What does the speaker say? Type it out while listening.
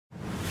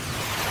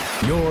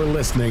You're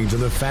listening to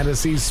the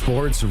Fantasy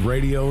Sports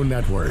Radio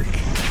Network.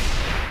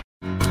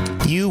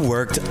 You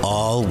worked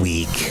all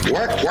week.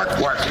 Work.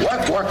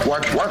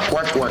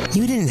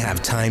 You didn't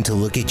have time to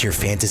look at your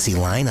fantasy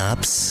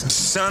lineups.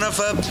 Son of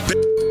a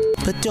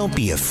But don't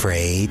be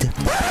afraid.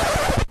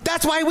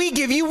 That's why we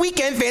give you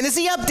Weekend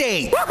Fantasy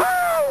Update.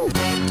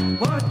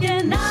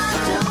 Working 9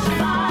 to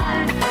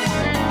 5.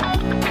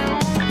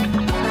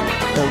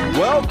 And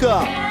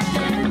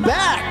welcome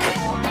back.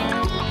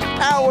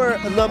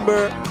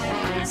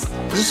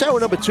 Is this hour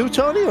number 2,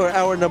 Tony, or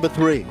hour number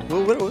 3?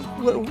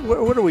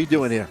 What are we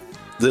doing here?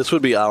 This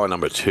would be hour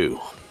number 2.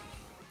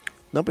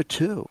 Number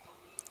 2.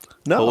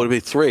 No. Well, it would be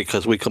 3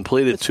 because we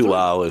completed It's 2 3.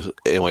 hours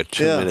and we're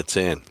 2 minutes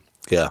in.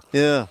 Yeah.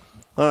 Yeah.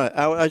 All right.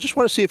 I just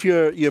want to see if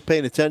you're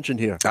paying attention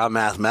here. Our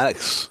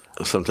mathematics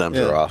sometimes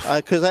are off.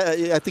 Because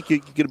I think you're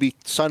going to be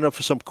signing up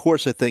for some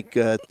course, I think,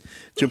 to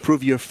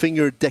improve your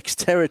finger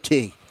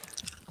dexterity.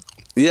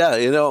 Yeah,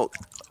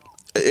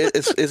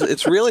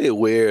 it's really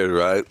weird,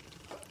 right?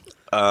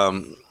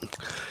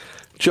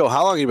 Joe,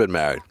 how long have you been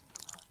married?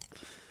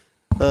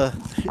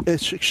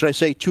 Should I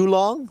say too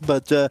long?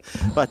 But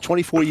about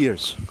 24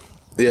 years.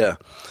 Yeah.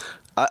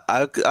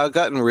 I've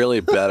gotten really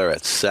better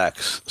at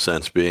sex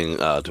since being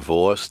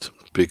divorced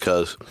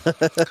because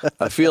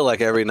I feel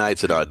like every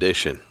night's an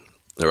audition,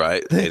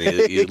 right? And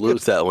you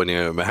lose that when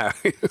you're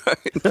married,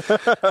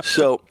 right?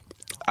 So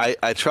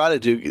I try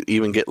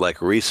to get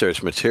like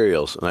research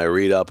materials, and I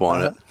read up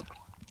on it,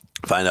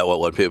 find out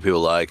what people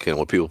like and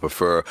what people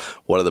prefer,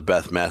 what are the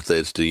best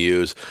methods to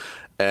use.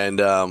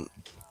 And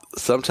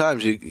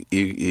sometimes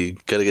you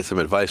got to get some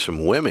advice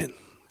from women.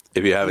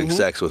 If you're having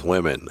sex with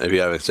women, if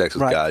you're having sex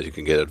with guys, you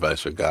can get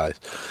advice from guys.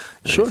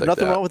 Sure,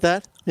 nothing wrong with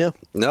that. Yeah.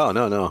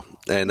 No.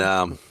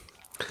 And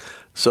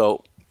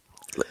so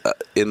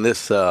in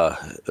this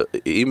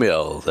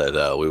email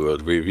that we were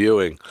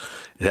reviewing,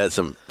 it had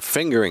some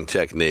fingering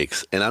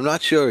techniques, and I'm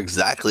not sure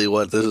exactly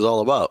what this is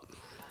all about.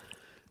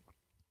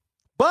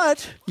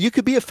 But you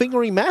could be a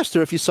fingering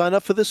master if you sign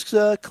up for this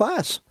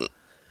class.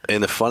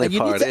 And the funny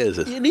part is,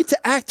 you need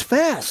to act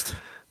fast.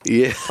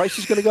 Yeah, price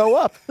is going to go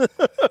up. I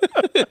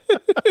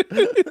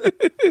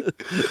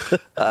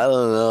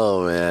don't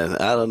know, man.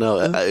 I don't know.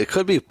 It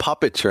could be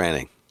puppet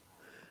training.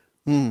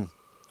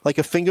 Like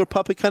a finger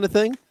puppet kind of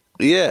thing.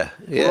 Yeah.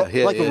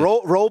 Like a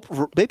role,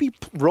 maybe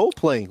role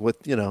playing with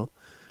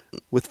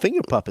with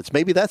finger puppets.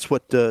 Maybe that's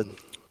what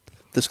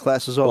this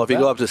class is all about. Well, if you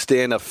go up to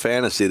Stand Up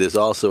Fantasy, there's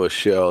also a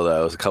show that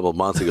was a couple of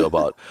months ago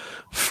about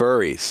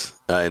furries.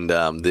 And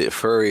the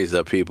furries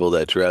are people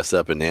that dress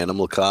up in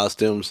animal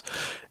costumes.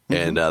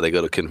 And they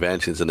go to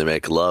conventions and they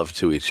make love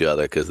to each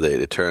other because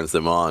it turns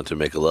them on to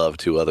make love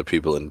to other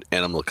people in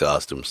animal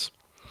costumes.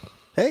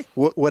 Hey,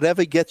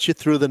 whatever gets you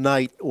through the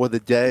night or the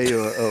day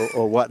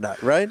or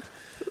whatnot, right?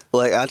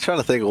 Like, I'm trying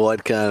to think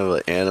what kind of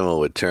an animal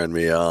would turn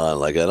me on.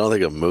 Like, I don't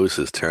think a moose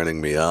is turning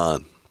me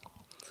on.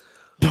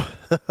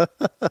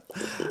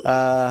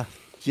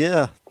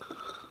 Yeah.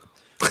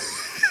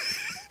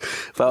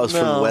 If I was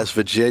from West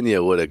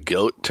Virginia, would a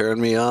goat turn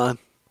me on?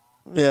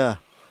 Yeah.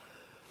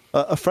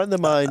 A friend of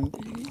mine,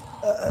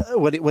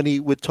 when he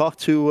would talk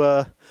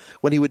to,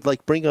 when he would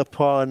like bring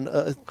upon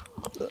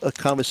a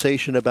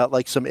conversation about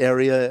like some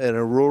area in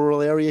a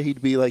rural area,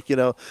 he'd be like,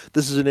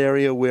 this is an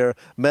area where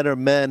men are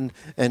men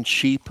and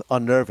sheep are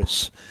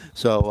nervous.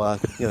 So,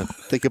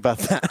 think about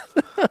that.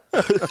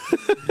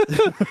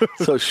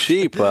 So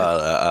sheep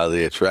are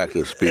the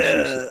attractive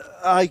species.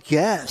 I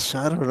guess.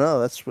 I don't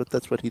know. That's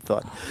what he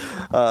thought.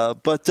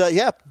 But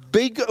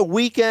big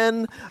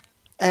weekend.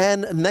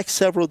 And next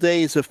several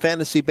days of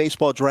fantasy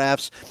baseball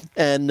drafts.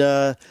 And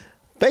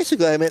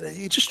basically,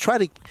 you just try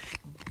to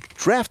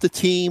draft a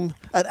team,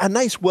 a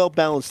nice,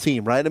 well-balanced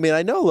team, right?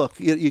 I know, look,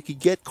 you could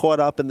get caught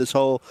up in this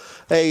whole,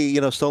 hey,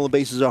 stolen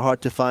bases are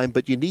hard to find,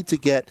 but you need to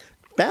get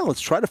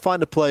balanced. Try to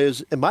find the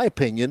players, in my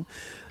opinion,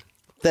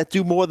 that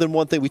do more than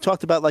one thing. We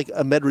talked about like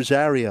Ahmed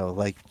Rosario,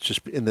 like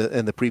just in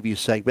the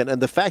previous segment,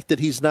 and the fact that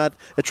he's not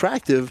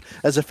attractive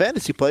as a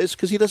fantasy player is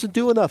because he doesn't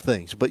do enough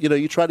things. But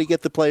you try to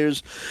get the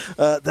players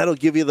that'll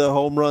give you the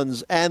home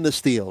runs and the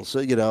steals.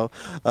 I'm taking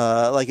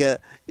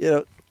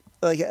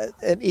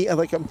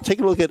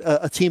a look at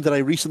a team that I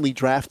recently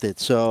drafted.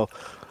 So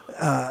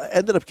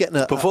ended up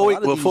getting before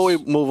we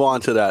move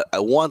on to that,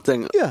 one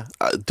thing. Yeah.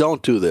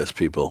 Don't do this,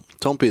 people.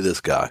 Don't be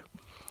this guy.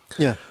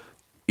 Yeah.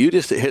 You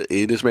just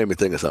made me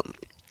think of something.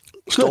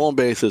 Stolen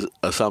bases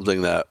are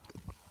something that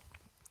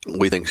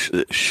we think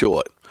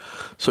short.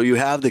 So you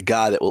have the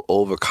guy that will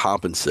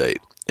overcompensate,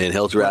 and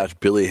he'll draft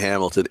Billy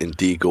Hamilton and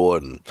D.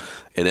 Gordon,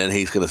 and then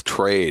he's going to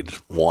trade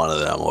one of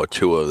them or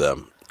two of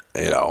them,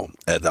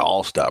 at the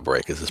All-Star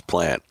break is his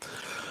plan.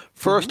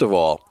 First of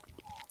all,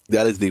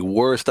 that is the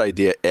worst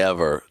idea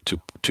ever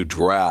to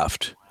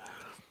draft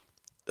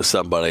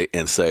somebody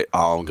and say,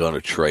 oh, I'm going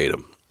to trade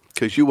him.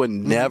 Because you were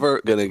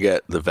never going to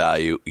get the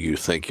value you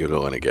think you're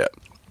going to get.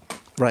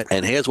 Right.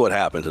 And here's what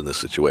happens in this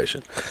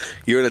situation.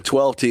 You're in a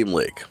 12-team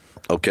league,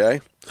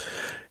 okay?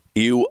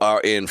 You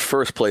are in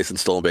first place in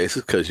stolen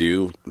bases because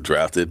you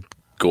drafted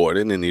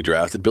Gordon and you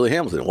drafted Billy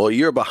Hamilton. Well,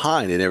 you're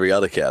behind in every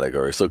other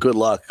category. So good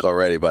luck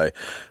already by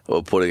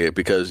putting it,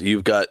 because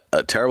you've got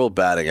a terrible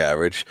batting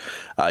average,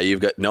 you've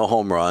got no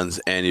home runs,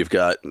 and you've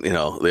got the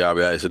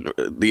RBIs. And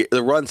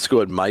the run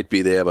scored might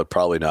be there, but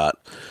probably not.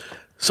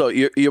 So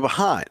you're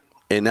behind,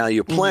 and now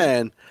your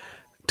plan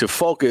to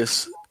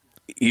focus.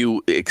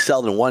 You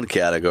excelled in one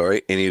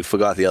category and you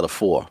forgot the other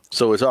four.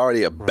 So it's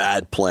already a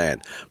bad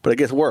plan, but it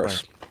gets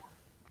worse.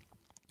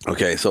 Right.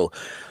 Okay, so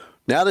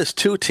now there's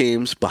two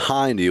teams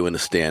behind you in the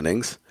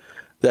standings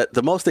that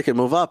the most they can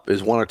move up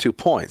is 1 or 2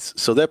 points.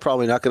 So they're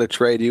probably not going to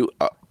trade you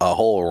a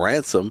whole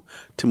ransom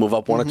to move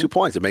up 1 or 2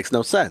 points. It makes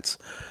no sense.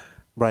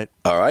 Right.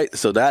 All right,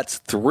 so that's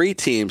 3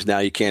 teams now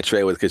you can't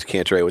trade with because you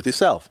can't trade with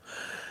yourself.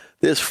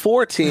 There's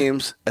 4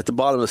 teams at the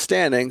bottom of the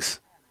standings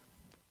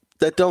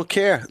that don't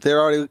care. They're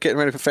already getting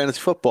ready for fantasy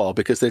football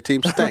because their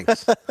team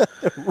stinks. Right.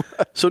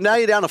 So now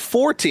you're down to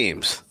 4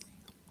 teams.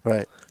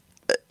 Right.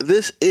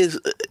 This is,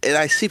 and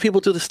I see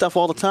people do this stuff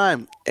all the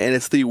time, and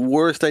it's the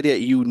worst idea.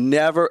 You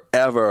never,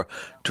 ever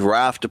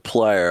draft a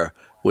player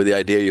with the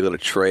idea you're going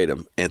to trade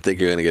him and think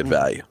you're going to get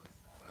value.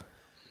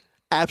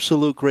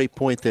 Absolute great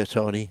point there,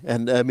 Tony.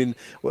 And, I mean,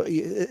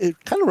 it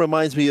kind of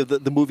reminds me of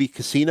the movie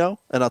Casino,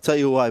 and I'll tell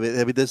you why. I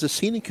mean, there's a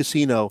scene in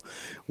Casino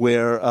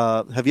where,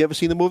 have you ever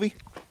seen the movie?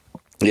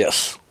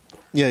 Yes.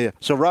 Yeah.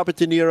 So Robert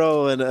De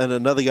Niro and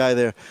another guy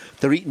there,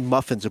 they're eating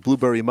muffins, a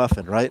blueberry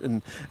muffin, right?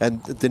 And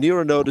De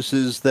Niro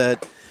notices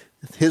that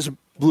his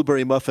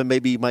blueberry muffin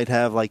maybe might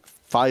have like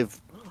 5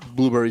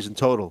 blueberries in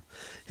total.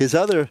 His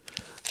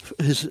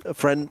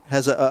friend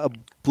has a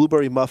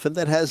blueberry muffin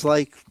that has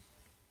like,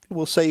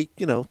 we'll say,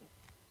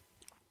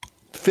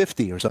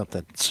 50 or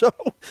something. So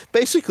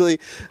basically,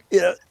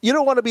 you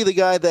don't want to be the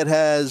guy that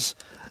has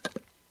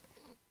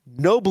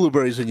no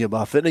blueberries in your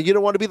muffin, and you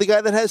don't want to be the guy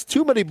that has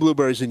too many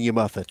blueberries in your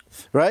muffin,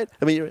 right?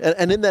 I mean,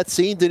 and in that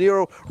scene, De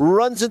Niro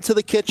runs into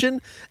the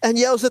kitchen and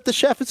yells at the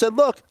chef and said,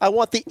 "Look, I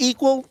want the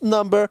equal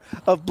number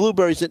of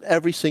blueberries in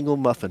every single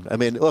muffin." I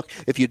mean, look,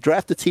 if you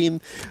draft a team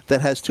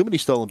that has too many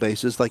stolen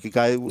bases, like a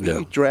guy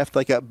you draft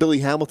like a Billy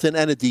Hamilton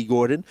and a D.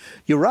 Gordon,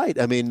 you're right.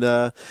 I mean,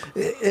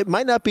 it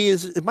might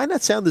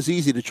not sound as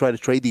easy to try to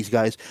trade these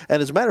guys.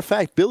 And as a matter of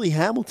fact, Billy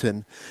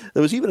Hamilton,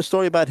 there was even a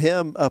story about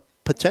him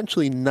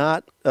potentially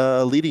not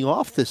leading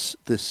off this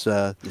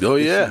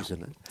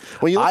season.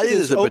 When you look I at think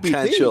there's a OBP,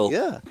 potential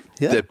yeah.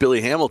 that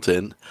Billy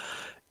Hamilton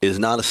is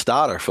not a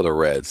starter for the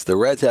Reds. The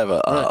Reds have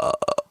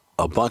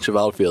a bunch of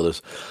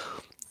outfielders.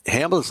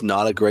 Hamilton's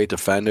not a great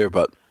defender,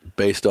 but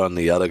based on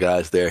the other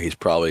guys there, he's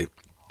probably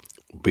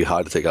be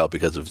hard to take out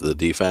because of the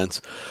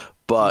defense.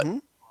 But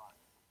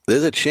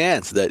there's a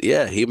chance that,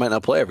 he might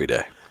not play every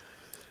day.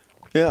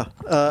 Yeah.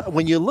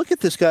 When you look at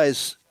this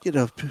guy's,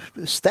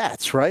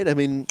 stats, right? I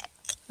mean,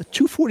 a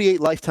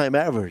 248 lifetime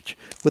average.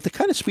 With the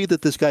kind of speed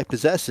that this guy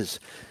possesses,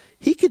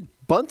 he could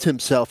bunt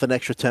himself an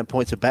extra 10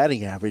 points of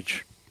batting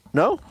average.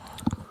 No?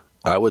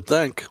 I would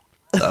think.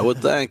 I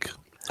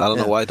don't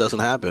know why it doesn't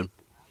happen.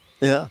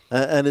 Yeah,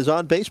 and his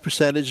on-base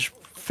percentage,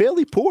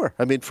 fairly poor.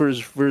 I mean, for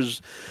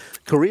his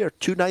career,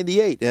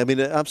 298. I mean,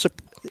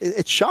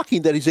 it's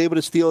shocking that he's able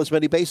to steal as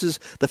many bases.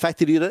 The fact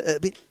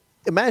that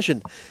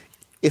imagine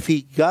if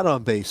he got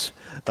on base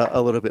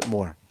a little bit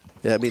more.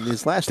 Yeah, I mean,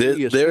 his last 2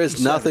 years. There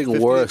is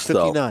nothing worse,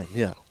 59, though.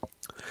 Yeah.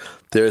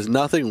 There is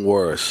nothing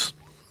worse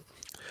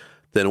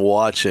than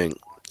watching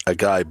a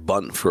guy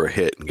bunt for a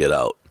hit and get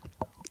out.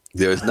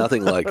 There is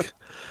nothing like,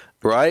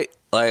 right?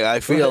 Like, I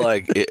feel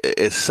like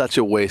it's such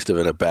a waste of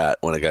an at-bat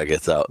when a guy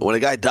gets out. When a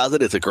guy does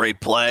it, it's a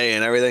great play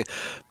and everything.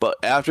 But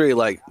after he,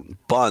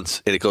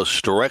 bunts and it goes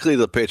directly to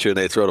the pitcher and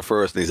they throw to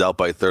first and he's out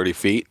by 30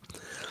 feet,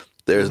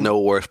 there's no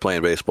worse play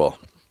in baseball.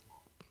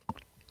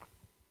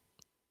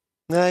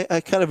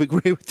 I kind of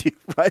agree with you,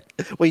 right?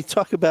 When you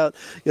talk about,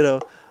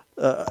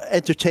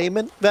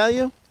 entertainment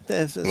value,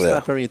 it's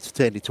not very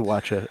entertaining to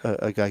watch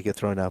a guy get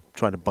thrown out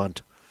trying to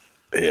bunt.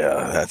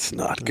 Yeah, that's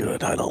not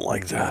good. I don't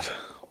like that.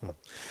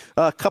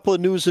 A couple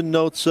of news and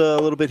notes a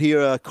little bit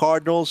here.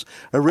 Cardinals,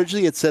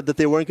 originally it said that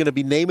they weren't going to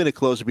be naming a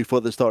closer before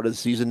the start of the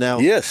season. Now,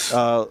 yes.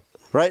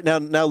 Right now,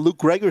 Luke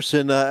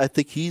Gregerson, I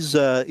think he's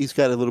got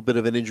a little bit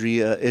of an injury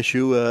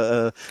issue.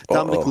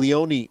 Dominic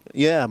Leone,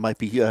 might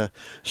be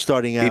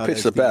starting out. He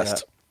pitched the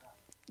best.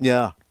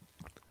 Yeah.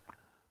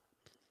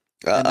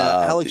 And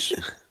Alex,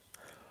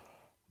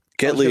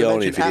 get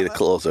Leone if you need a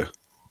closer.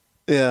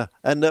 Yeah,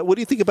 and what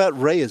do you think about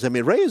Reyes? I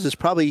mean, Reyes is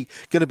probably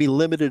going to be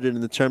limited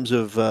in the terms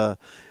of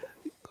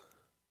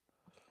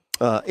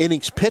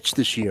innings pitched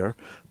this year,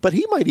 but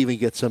he might even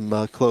get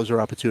some closer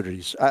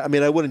opportunities. I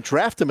mean, I wouldn't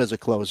draft him as a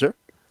closer.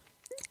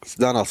 It's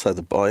not outside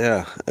the ball.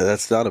 Yeah,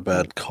 that's not a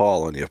bad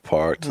call on your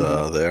part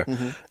there.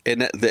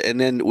 And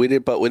then we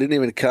didn't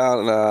even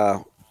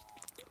count.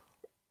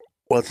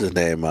 What's his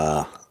name?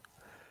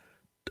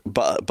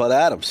 Bud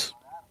Adams.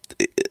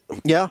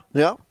 Yeah.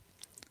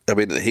 I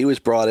mean, he was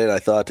brought in, I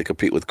thought, to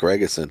compete with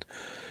Gregerson,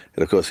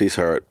 and of course he's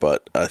hurt.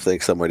 But I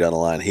think somewhere down the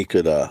line he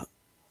could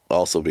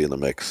also be in the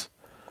mix.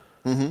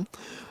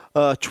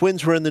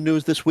 Twins were in the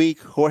news this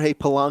week. Jorge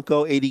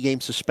Polanco,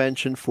 80-game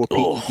suspension for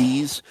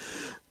PEDs.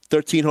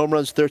 13 home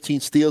runs, 13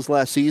 steals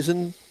last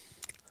season.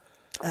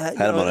 Had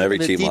him on every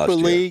in a team deeper last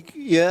year. league.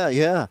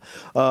 Yeah.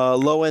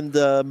 Low-end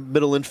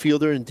middle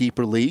infielder in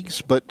deeper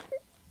leagues, but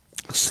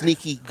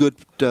sneaky good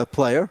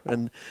player.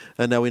 And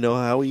now we know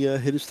how he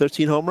hit his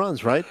 13 home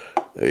runs, right?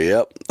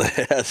 Yep.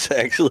 Yes,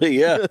 actually,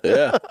 yeah.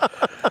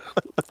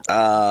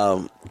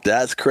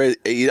 That's crazy.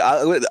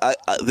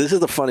 This is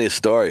the funniest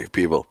story,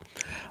 people.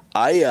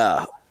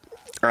 I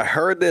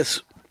heard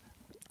this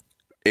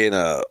in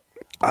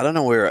I don't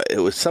know where, it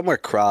was somewhere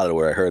crowded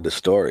where I heard the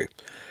story.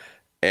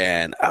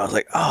 And I was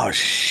like, oh,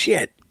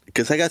 shit,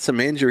 because I got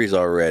some injuries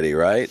already,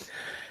 right?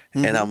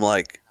 Mm-hmm. And I'm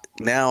like,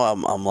 now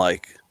I'm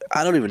like,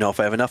 I don't even know if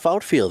I have enough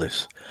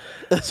outfielders.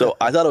 So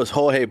I thought it was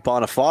Jorge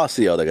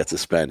Bonifacio that got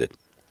suspended.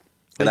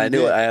 And I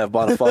knew I have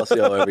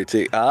Bonifacio every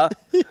team.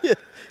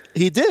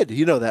 He did.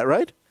 You know that,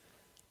 right?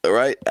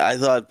 Right? I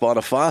thought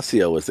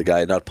Bonifacio was the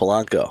guy, not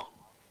Polanco.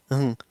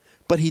 Mm-hmm.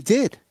 But he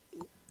did.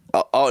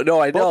 Oh no,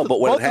 I know.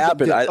 But when it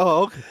happened,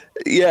 okay.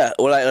 Yeah,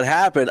 when it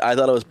happened, I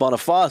thought it was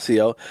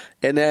Bonifacio,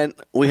 and then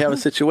we have a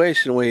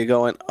situation where you're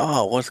going,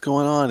 "Oh, what's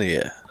going on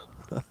here?"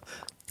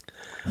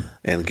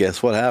 And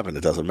guess what happened?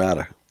 It doesn't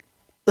matter.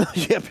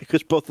 Yeah,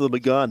 because both of them are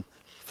gone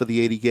for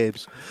the 80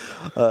 games.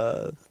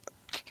 Why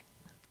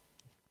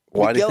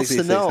do you think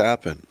these things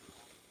happen?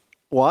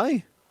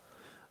 Why?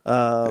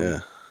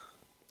 Yeah.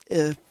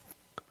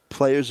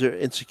 Players are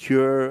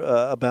insecure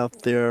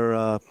about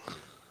their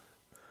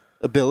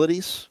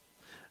abilities.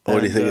 Or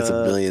do you think it's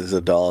millions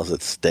of dollars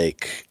at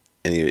stake?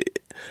 And you,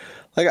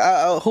 like,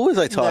 who was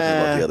I talking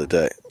about the other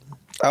day?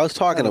 I was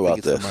talking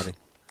about this.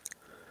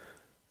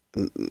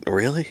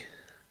 Really?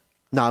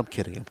 No, I'm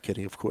kidding.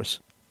 Of course.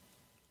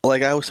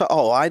 Like I was.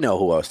 Oh, I know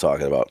who I was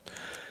talking about.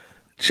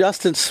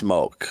 Justin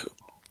Smoke,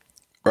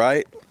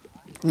 right?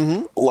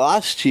 Mm-hmm.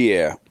 Last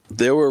year,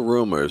 there were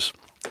rumors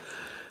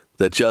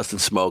that Justin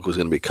Smoke was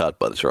going to be cut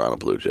by the Toronto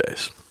Blue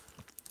Jays.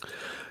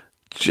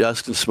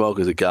 Justin Smoke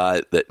is a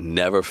guy that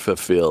never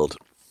fulfilled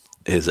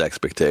his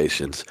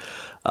expectations.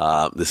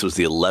 This was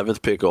the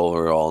 11th pick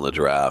overall in the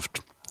draft.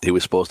 He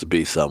was supposed to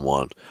be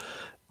someone,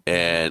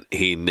 and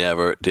he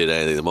never did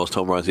anything. The most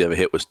home runs he ever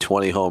hit was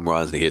 20 home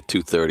runs, and he hit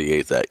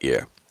 238 that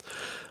year.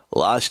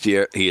 Last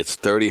year, he hits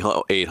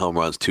 38 home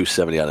runs,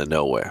 270 out of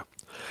nowhere.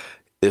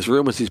 There's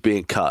rumors he's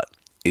being cut.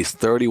 He's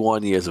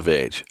 31 years of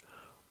age.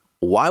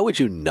 Why would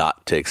you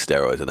not take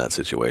steroids in that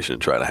situation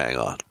and try to hang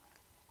on?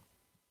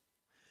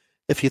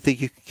 If you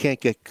think you can't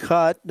get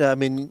cut, I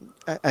mean,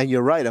 and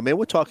you're right. I mean,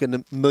 we're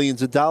talking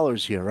millions of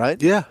dollars here, right?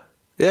 Yeah.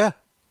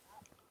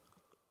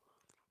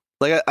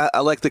 Like I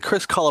like the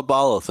Chris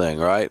Colabello thing,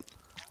 right?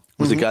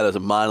 Was the guy that was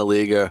a minor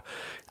leaguer.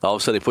 All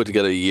of a sudden, he put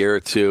together a year or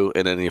two,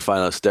 and then you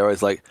find out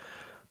steroids. Like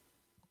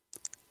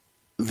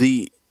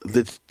the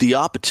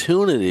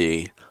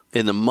opportunity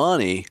and the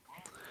money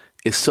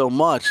is so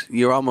much,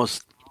 you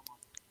almost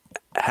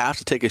have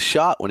to take a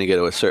shot when you get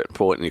to a certain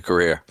point in your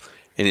career,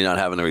 and you're not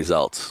having the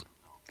results.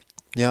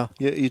 Yeah,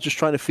 you're just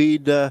trying to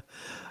feed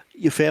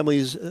your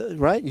families,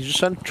 right? You're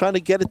just trying to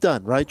get it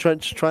done, right? Trying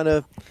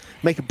to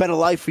make a better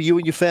life for you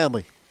and your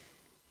family.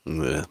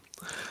 Yeah.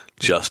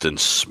 Justin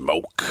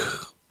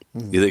Smoke.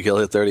 You think he'll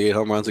hit 38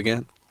 home runs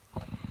again?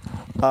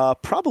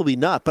 Probably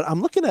not, but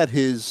I'm looking at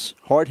his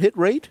hard hit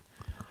rate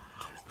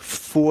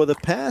for the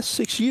past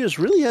 6 years.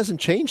 Really hasn't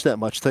changed that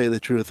much, to tell you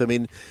the truth. I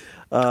mean,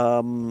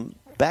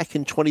 back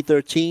in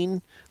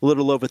 2013, a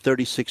little over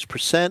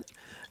 36%.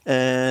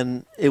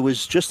 And it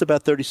was just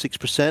about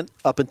 36%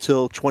 up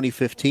until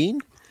 2015.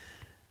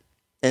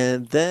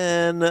 And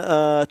then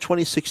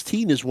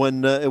 2016 is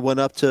when it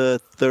went up to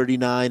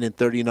 39 and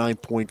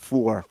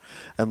 39.4.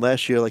 And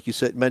last year, like you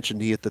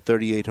mentioned, he hit the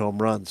 38 home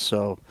runs.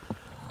 So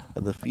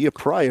and the year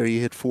prior,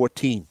 he hit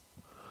 14.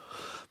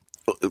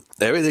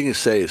 Everything you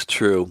say is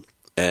true,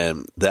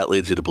 and that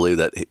leads you to believe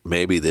that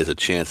maybe there's a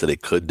chance that he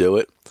could do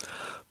it.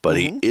 But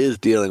he is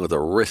dealing with a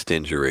wrist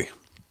injury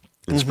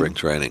in spring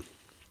training.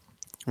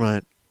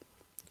 Right.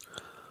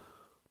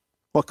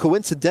 Well,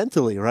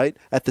 coincidentally, right,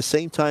 at the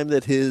same time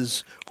that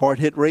his hard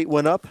hit rate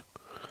went up,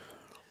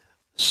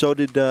 so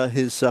did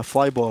his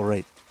fly ball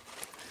rate.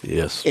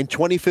 Yes. In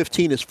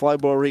 2015, his fly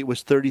ball rate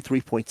was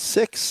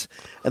 33.6,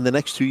 and the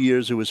next 2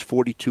 years it was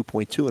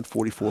 42.2 and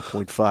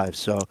 44.5.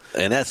 So,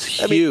 and that's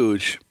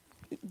huge.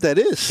 That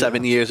is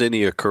 7 years into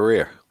your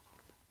career.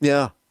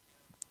 Yeah.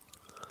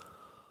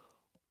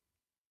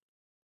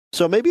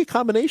 So maybe a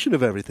combination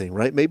of everything,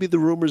 right? Maybe the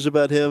rumors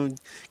about him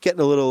getting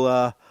a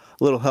little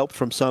help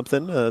from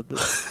something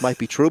might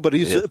be true, but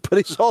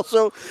he's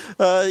also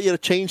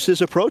changed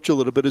his approach a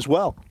little bit as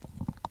well.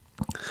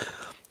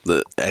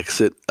 The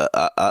exit.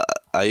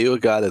 Are you a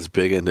guy that's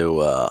big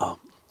into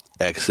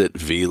exit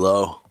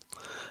velo?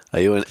 Are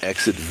you an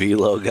exit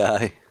velo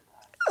guy?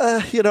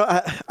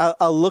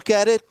 I'll look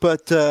at it,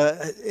 but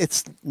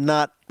it's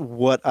not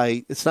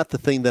it's not the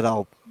thing that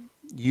I'll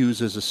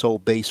use as a sole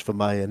base for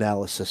my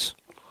analysis.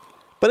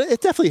 But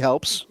it definitely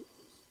helps.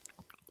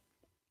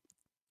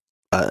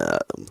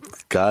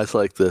 Guys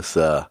like this,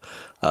 I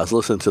was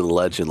listening to the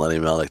legend Lenny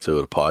Melnick do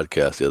a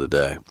podcast the other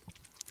day,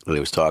 and he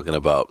was talking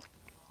about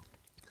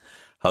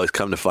I always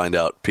come to find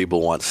out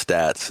people want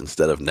stats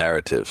instead of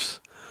narratives.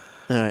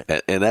 All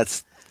right. And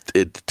that's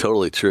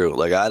totally true.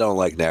 Like, I don't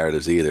like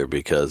narratives either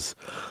because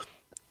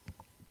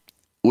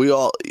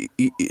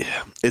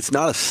it's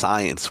not a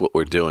science what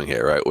we're doing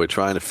here, right? We're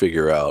trying to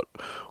figure out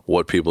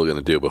what people are going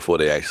to do before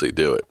they actually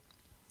do it.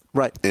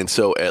 Right. And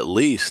so at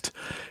least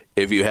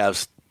if you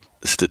have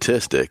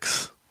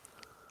statistics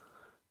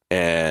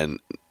and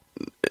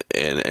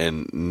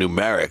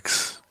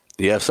numerics,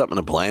 you have something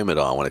to blame it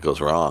on when it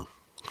goes wrong.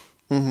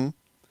 Mm-hmm.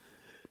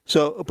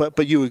 So,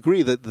 but you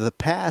agree that the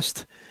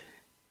past,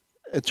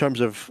 in terms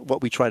of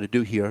what we try to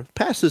do here,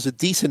 past is a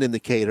decent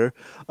indicator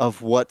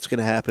of what's going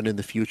to happen in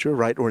the future,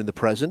 right, or in the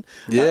present.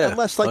 Yeah.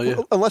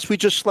 Unless we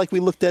just like we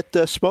looked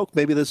at Smoke,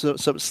 maybe there's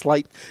some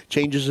slight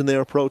changes in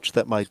their approach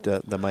that might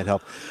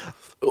help.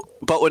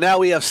 But now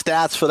we have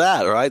stats for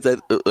that, right?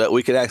 That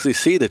we could actually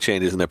see the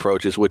changes in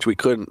approaches, which we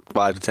couldn't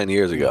 5 to 10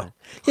 years ago.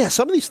 Yeah,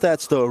 some of these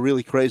stats though are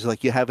really crazy.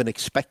 Like you have an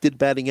expected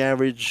batting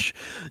average.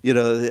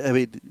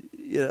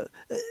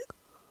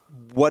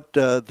 What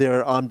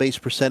their on-base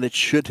percentage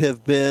should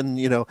have been.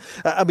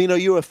 Are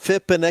you a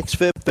FIP and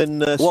XFIP and?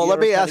 Well, let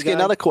me ask you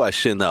another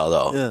question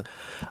though. Yeah.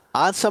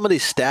 On some of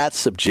these stats,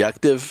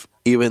 subjective,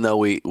 even though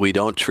we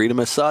don't treat them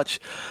as such.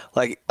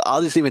 Like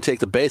I'll just even take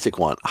the basic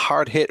one: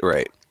 hard hit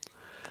rate.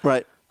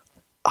 Right.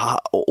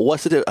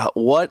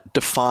 What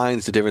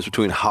defines the difference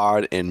between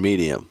hard and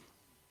medium?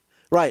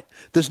 Right.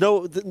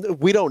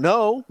 We don't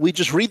know. We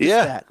just read the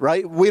stat,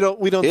 right? We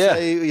don't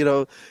say,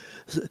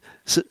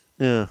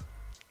 yeah.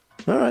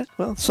 All right.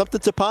 Well, something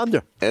to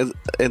ponder. And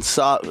it's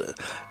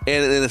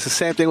the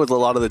same thing with a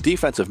lot of the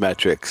defensive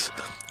metrics.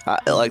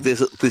 Like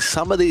there's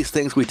some of these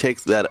things we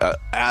take that are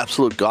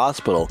absolute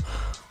gospel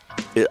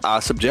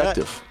are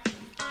subjective.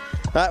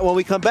 All right. When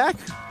we come back,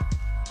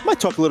 might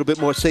talk a little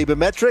bit more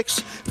sabermetrics.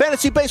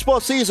 Fantasy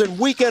baseball season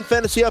weekend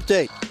fantasy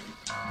update.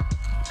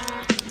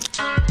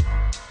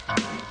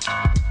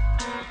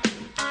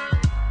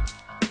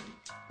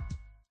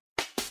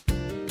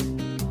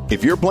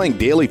 If you're playing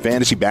daily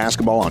fantasy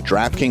basketball on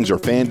DraftKings or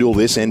FanDuel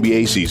this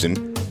NBA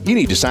season, you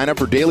need to sign up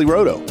for Daily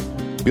Roto.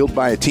 Built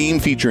by a team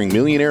featuring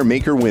millionaire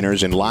maker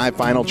winners and live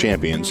final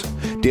champions,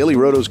 Daily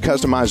Roto's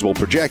customizable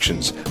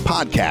projections,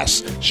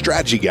 podcasts,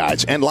 strategy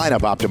guides, and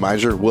lineup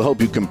optimizer will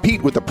help you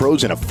compete with the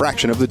pros in a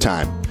fraction of the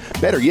time.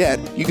 Better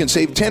yet, you can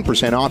save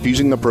 10% off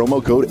using the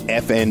promo code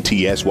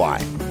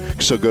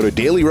FNTSY. So go to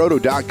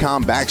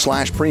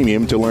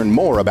dailyroto.com/premium to learn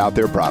more about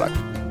their product.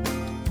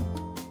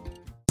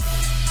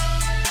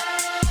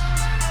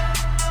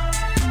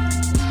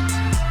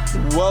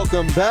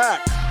 Welcome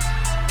back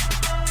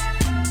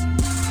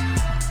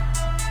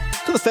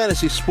to the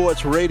Fantasy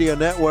Sports Radio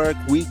Network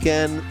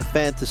Weekend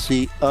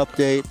Fantasy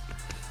Update.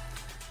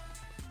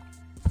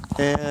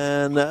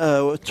 And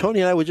Tony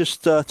and I were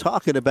just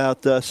talking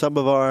about some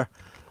of our,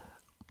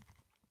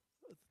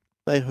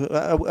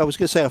 I was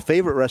going to say our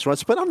favorite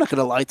restaurants, but I'm not going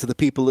to lie to the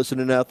people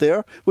listening out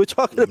there. We're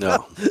talking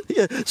about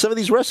some of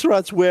these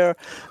restaurants where,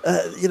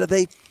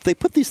 they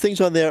put these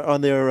things on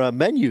their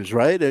menus,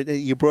 right?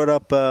 You brought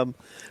up,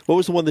 what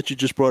was the one that you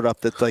just brought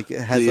up that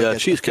has the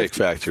Cheesecake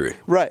Factory?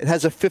 Right, it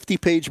has a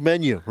 50-page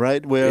menu,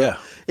 right? Where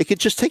it could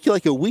just take you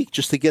like a week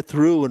just to get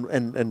through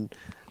and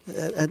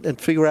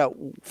figure out,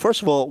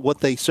 first of all,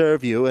 what they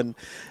serve you and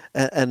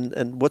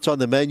what's on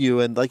the menu,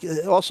 and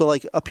also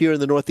up here in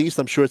the Northeast,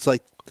 I'm sure it's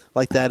like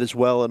that as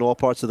well in all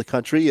parts of the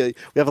country.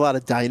 We have a lot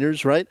of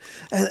diners, right?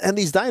 And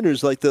these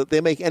diners,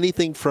 they make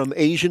anything from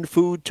Asian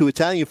food to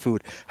Italian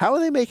food. How are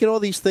they making all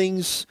these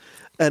things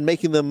and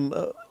making them,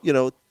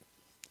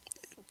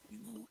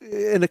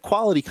 in a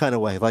quality kind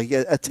of way, like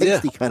a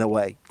tasty kind of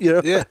way?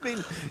 Yeah, I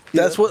mean,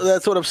 that's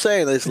what I'm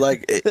saying. It's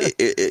like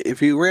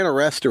if you ran a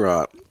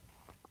restaurant,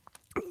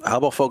 how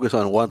about focus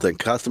on one thing: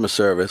 customer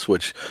service,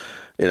 which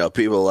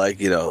people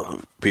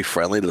be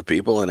friendly to the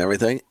people and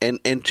everything,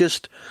 and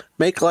just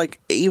make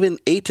even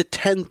 8 to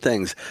 10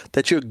 things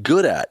that you're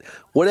good at.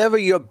 Whatever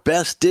your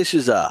best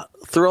dishes are,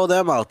 throw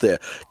them out there.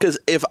 Because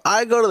if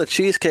I go to the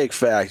Cheesecake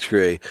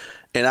Factory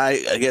and I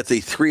get the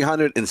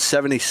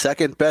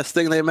 372nd best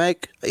thing they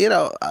make,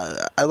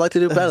 I'd like to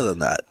do better than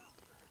that.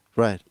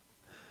 Right.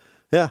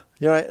 Yeah,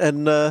 you're right.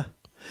 And,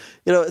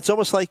 it's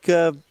almost like...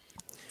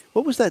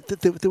 what was that?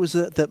 There was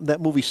that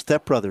movie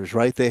Step Brothers,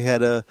 right? They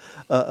had a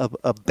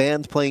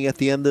band playing at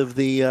the end of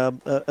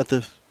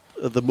the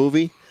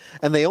movie,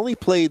 and they only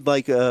played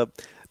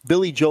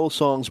Billy Joel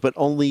songs, but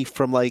only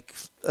from a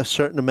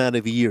certain amount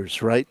of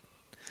years, right?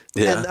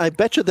 Yeah. And I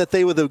bet you that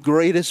they were the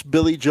greatest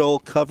Billy Joel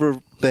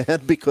cover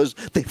band because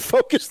they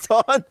focused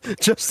on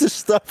just this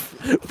stuff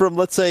from,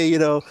 let's say,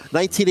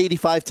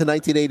 1985 to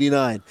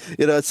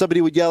 1989.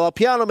 Somebody would yell out,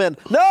 "Piano Man!"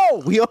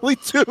 No, we only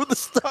do the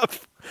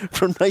stuff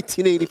from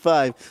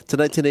 1985 to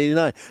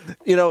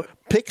 1989.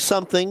 Pick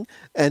something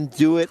and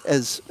do it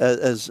as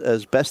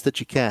best that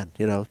you can.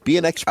 Be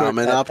an expert. I'm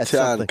an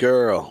uptown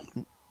girl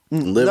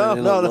living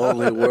in a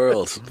lonely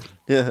world.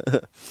 Yeah.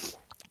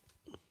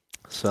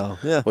 So,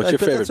 yeah. What's your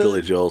favorite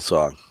Billy Joel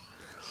song?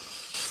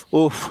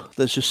 Oof,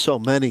 there's just so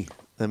many.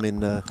 I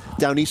mean,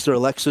 Down Easter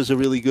Alexa's a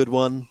really good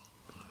one.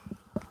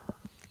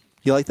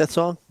 You like that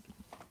song?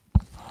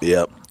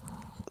 Yep.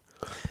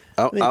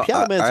 I mean,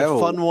 Piano Man's a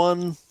fun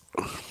one.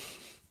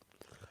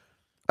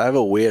 I have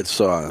a weird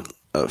song,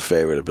 a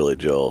favorite of Billy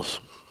Joel's.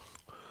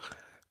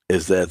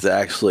 Is that it's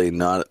actually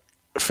not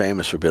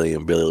famous for being a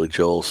Billy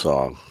Joel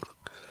song.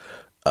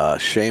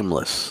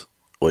 Shameless,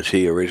 which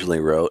he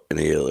originally wrote and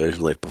he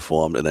originally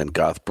performed, and then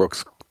Garth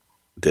Brooks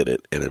did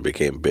it, and it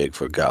became big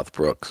for Garth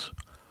Brooks.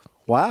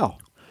 Wow.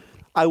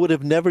 I would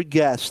have never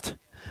guessed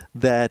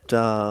that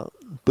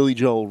Billy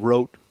Joel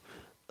wrote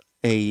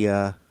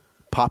a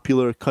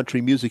popular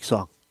country music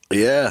song.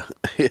 Yeah,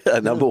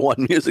 number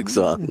one music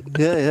song.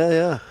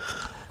 Yeah.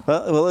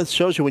 Well, it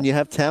shows you when you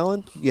have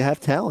talent, you have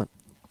talent.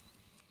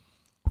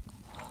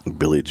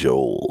 Billy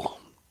Joel.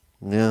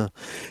 Yeah.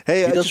 Hey,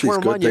 He I does just these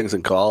want to good remind you. things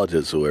in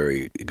colleges where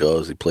he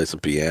goes, he plays some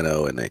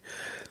piano, and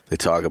they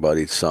talk about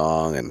each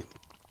song, and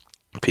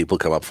people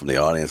come up from the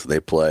audience and they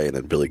play, and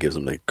then Billy gives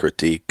them the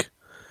critique.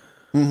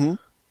 Mm-hmm.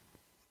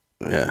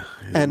 Yeah.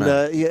 And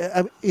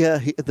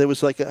there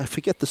was I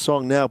forget the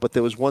song now, but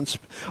there was one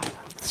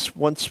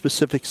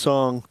specific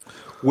song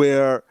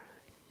where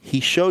he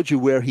showed you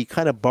where he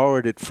kind of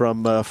borrowed it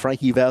from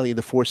Frankie Valli and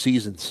the Four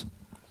Seasons.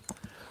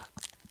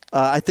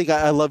 I think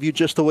I Love You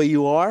Just the Way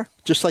You Are,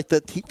 just like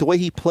the way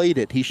he played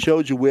it. He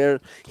showed you where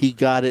he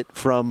got it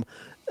from,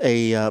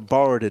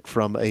 borrowed it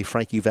from a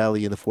Frankie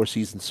Valli and the Four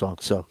Seasons song.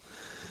 So,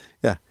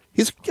 yeah.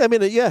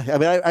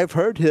 I've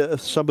heard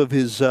some of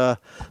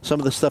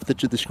the stuff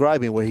that you're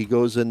describing, where he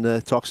goes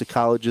and talks to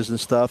colleges and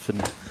stuff,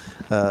 and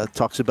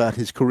talks about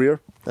his career.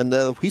 And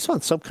he's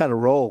on some kind of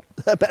roll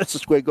at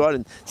Madison Square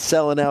Garden,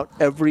 selling out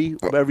every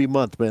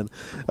month, man.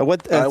 I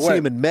went and see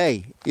him in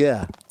May.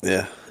 Yeah.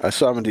 Yeah. I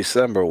saw him in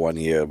December one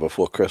year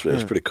before Christmas. It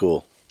was pretty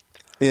cool.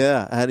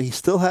 Yeah, and he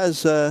still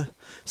has a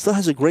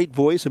great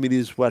voice. I mean,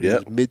 he's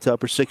he's mid to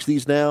upper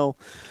 60s now,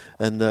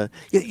 and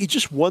you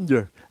just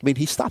wonder. I mean,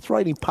 he stopped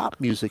writing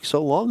pop music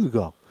so long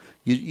ago.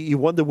 You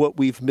wonder what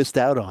we've missed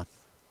out on.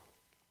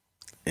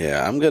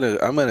 Yeah, I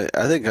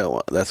think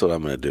that's what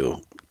I'm gonna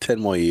do.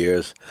 10 more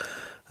years.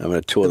 I'm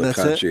going to tour the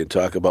country and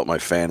talk about my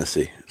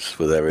fantasy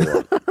with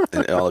everyone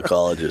in all the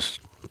colleges.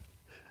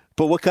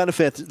 But what kind of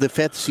fantasy? The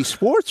fantasy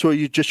sports, or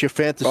just your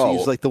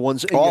fantasies, like the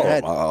ones in your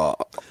head? All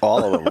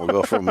of them.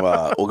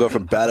 We'll go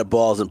from batted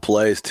balls and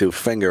plays to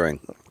fingering.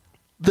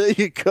 There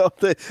you go.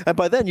 And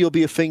by then you'll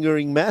be a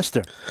fingering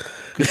master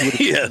because you would have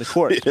been in the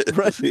court,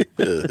 right?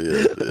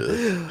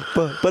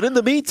 But in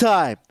the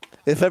meantime,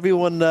 if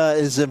everyone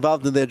is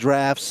involved in their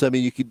drafts, I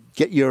mean, you could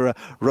get your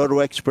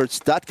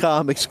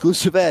RotoExperts.com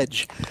exclusive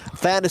edge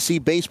fantasy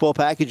baseball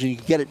package, and you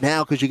can get it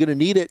now because you're going to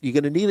need it. You're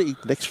going to need it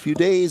next few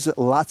days.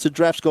 Lots of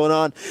drafts going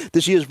on.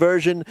 This year's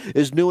version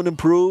is new and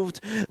improved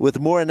with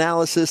more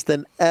analysis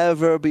than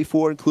ever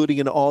before,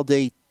 including an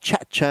all-day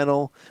chat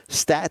channel,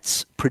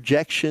 stats,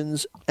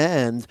 projections,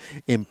 and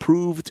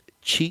improved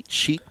cheat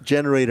sheet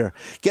generator.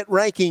 Get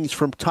rankings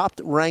from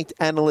top-ranked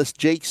analyst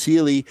Jake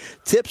Seeley,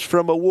 tips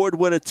from award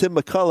winner Tim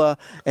McCullough,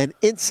 and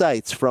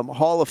insights from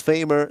Hall of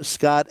Famer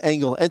Scott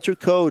Engel. Enter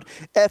code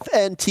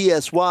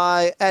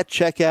FNTSY at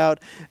checkout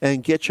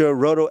and get your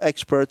Roto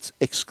Experts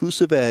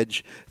exclusive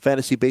edge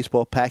fantasy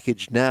baseball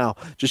package now.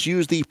 Just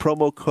use the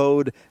promo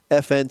code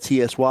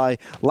FNTSY.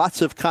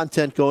 Lots of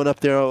content going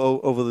up there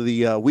over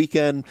the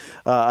weekend.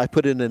 I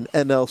put in an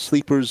NL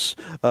Sleepers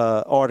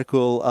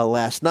article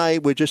last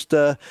night. We're just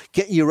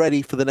getting you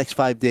ready for the next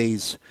 5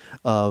 days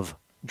of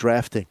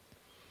drafting.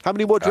 How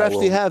many more drafts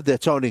do you have there,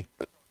 Tony?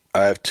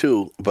 I have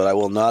 2, but I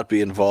will not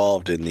be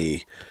involved in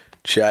the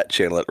chat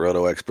channel at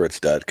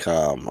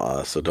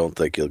rotoexperts.com, so don't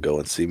think you'll go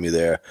and see me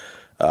there.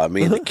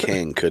 Me and the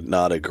King could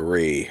not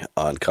agree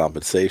on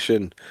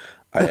compensation.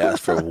 I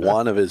asked for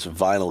one of his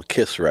vinyl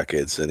Kiss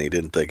records, and he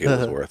didn't think it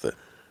was worth it.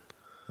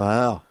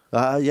 Wow.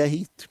 Yeah,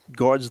 he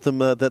guards them.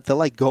 That they're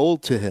like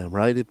gold to him,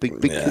 right? A big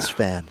Kiss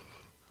fan.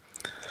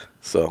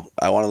 So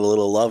I wanted a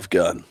little love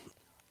gun.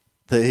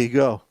 There you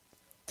go.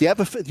 Do you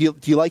have do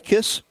you like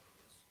Kiss?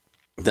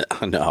 No, I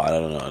don't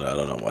know. I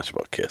don't know much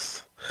about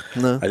Kiss.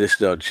 No. I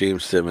just know Gene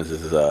Simmons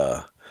is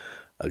a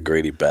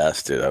greedy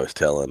bastard. I was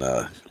telling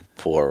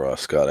poor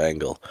Scott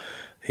Engel,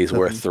 he's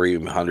worth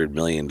 $300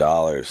 million,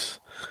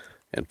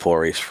 and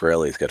poor Ace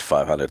Frehley's got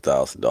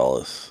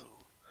 $500,000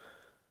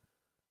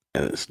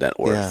 in his net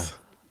worth.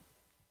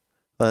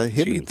 Yeah.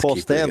 Him and Paul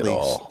Stanley,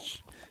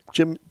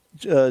 Jim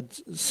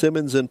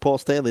Simmons and Paul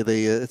Stanley.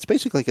 It's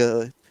basically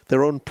like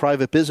their own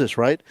private business,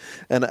 right?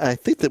 And I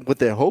think that what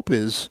their hope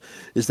is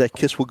that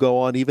Kiss will go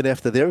on even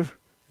after they're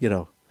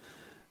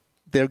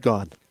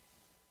gone.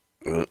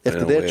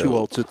 After they're too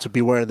old to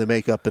be wearing the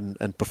makeup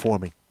and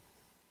performing.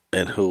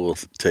 And who will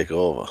take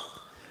over?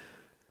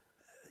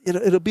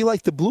 It'll be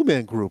like the Blue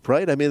Man Group,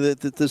 right? I mean,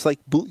 there's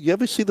you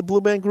ever see the Blue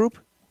Man Group?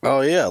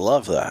 Oh yeah, I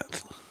love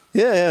that.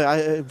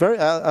 Yeah,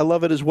 I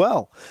love it as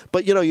well.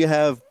 But you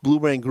have Blue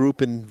Man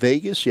Group in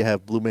Vegas, you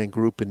have Blue Man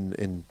Group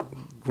in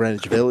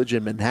Greenwich Village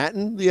in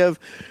Manhattan. You have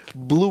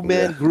Blue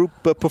Man Group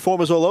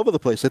performers all over the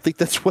place. I think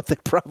that's what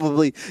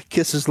probably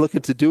Kiss is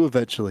looking to do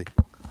eventually.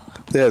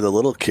 Yeah, the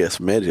little Kiss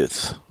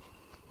midgets.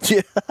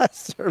 Yeah,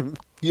 sir,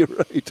 you're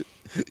right.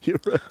 You're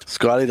right.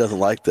 Scotty doesn't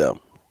like them.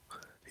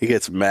 He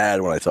gets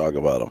mad when I talk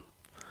about him.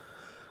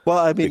 Well,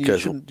 I mean,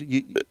 Because-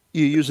 you're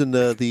using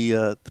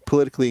the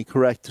politically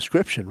correct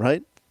description,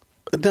 right?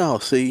 No,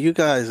 see, you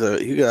guys don't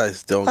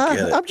get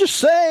it. I'm just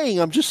saying.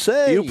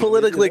 You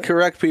politically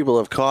correct people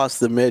have cost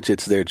the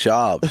midgets their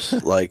jobs.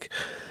 Like,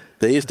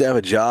 they used to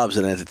have jobs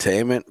in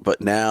entertainment, but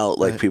now,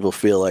 like, people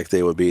feel like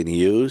they were being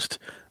used.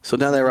 So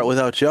now they're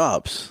without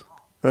jobs.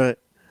 Right.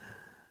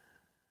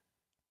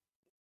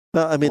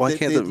 No, I mean, Why there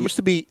can't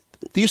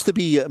used to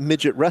be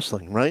midget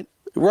wrestling, right?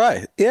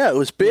 Right. Yeah, it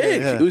was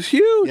big. Yeah. It was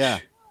huge. Yeah.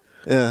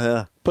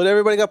 Yeah. But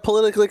everybody got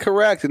politically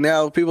correct, and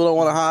now people don't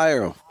want to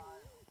hire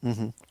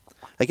them.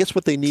 I guess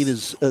what they need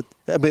is,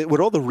 I mean, with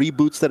all the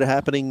reboots that are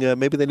happening,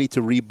 maybe they need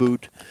to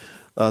reboot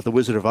The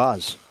Wizard of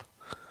Oz.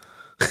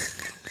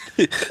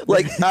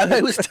 Like,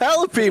 I was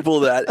telling people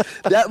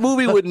that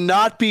movie would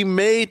not be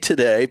made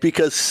today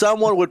because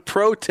someone would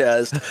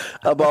protest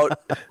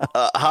about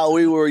how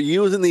we were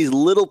using these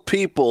little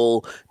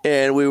people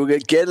and we were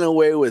getting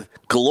away with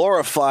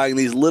glorifying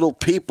these little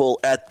people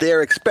at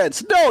their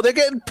expense. No, they're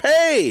getting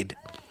paid.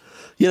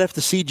 You'd have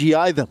to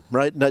CGI them,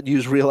 right? Not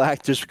use real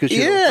actors because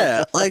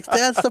Yeah, like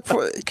that's the.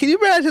 Can you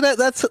imagine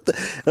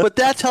that? But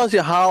that tells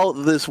you how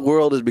this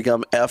world has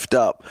become effed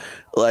up.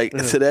 Like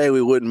today,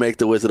 we wouldn't make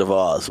The Wizard of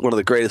Oz, one of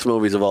the greatest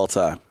movies of all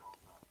time.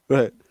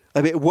 Right.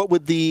 I mean, what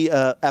would the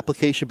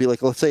application be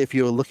like? Let's say if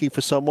you were looking for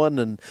someone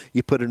and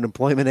you put an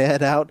employment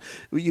ad out,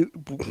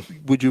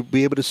 would you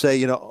be able to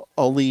say,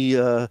 only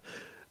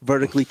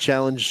vertically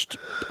challenged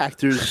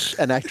actors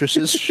and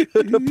actresses should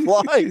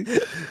apply?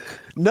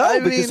 No, I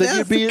because mean, then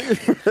you'd be.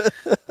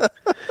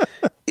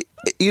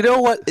 You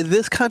know what?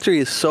 This country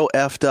is so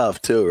effed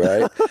up too,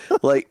 right?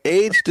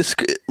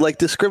 Like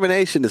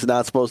discrimination is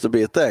not supposed to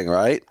be a thing,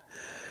 right?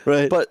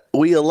 Right. But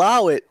we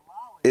allow it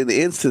in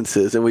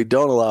instances, and we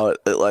don't allow it.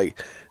 Like,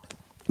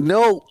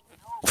 no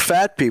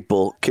fat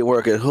people can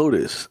work at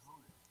Hooters.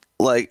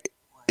 Like,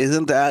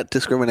 isn't that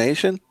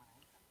discrimination?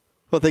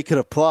 Well, they could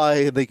apply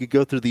and they could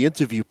go through the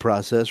interview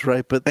process,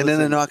 right? But And then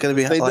they're not going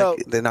to be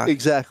they're not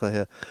exactly.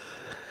 Yeah.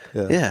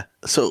 Yeah.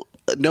 So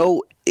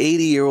no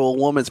 80-year-old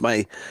woman's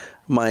my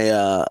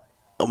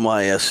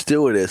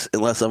stewardess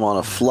unless I'm on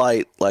a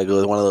flight like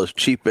with one of those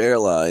cheap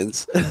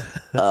airlines.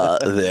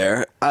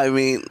 There. I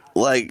mean,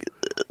 like,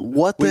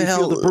 what When the you hell?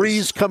 feel the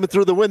breeze coming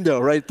through the window,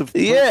 right? The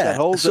breeze Yeah. that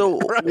holds So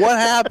it, right? what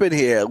happened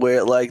here?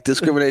 Where like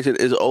discrimination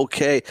is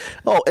okay?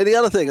 Oh, and the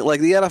other thing,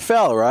 like the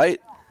NFL,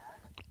 right?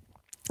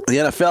 The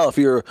NFL,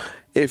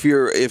 if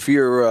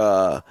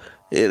you're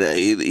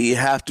you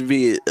have to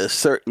be a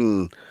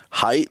certain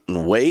height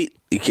and weight.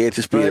 You can't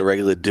just be a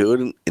regular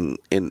dude, and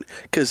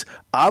because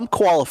I'm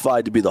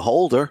qualified to be the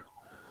holder,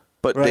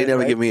 but they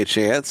never give me a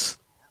chance.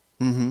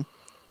 Yeah.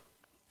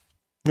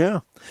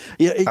 I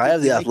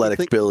have the athletic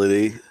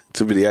ability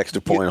to be the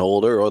extra point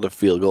holder or the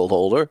field goal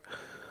holder.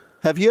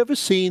 Have you ever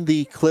seen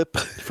the clip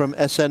from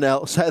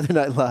SNL, Saturday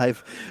Night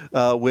Live,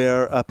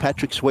 where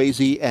Patrick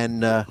Swayze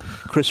and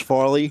Chris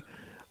Farley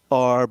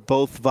are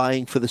both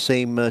vying for the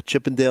same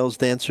Chippendales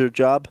dancer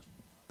job?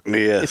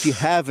 Yes. If you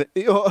haven't,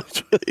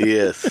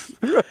 Yes.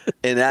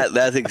 And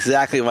that's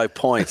exactly my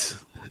point.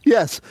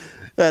 yes.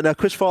 And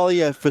Chris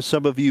Farley, for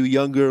some of you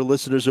younger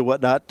listeners or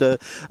whatnot, a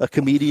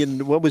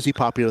comedian. When was he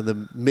popular? In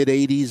the mid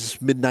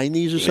 '80s, mid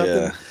 '90s, or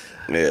something?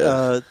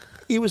 Yeah.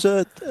 He was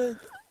a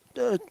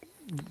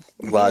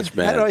Large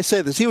man. How do I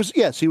say this? He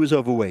was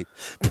overweight,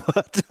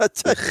 but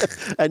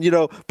and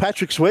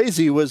Patrick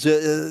Swayze was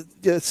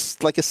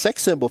just like a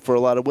sex symbol for a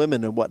lot of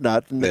women and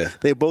whatnot. And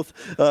they're both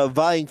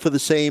vying for the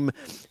same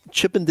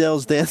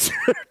Chippendales dancer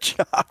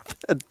job.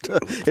 And,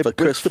 But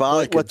Chris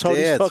Farley could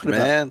dance,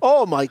 man.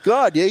 Oh my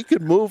God! Yeah, he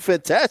could move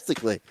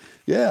fantastically.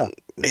 Yeah.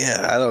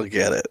 Yeah, I don't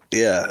get it.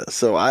 Yeah,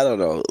 so I don't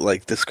know.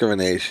 Like,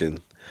 discrimination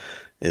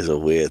is a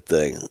weird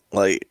thing.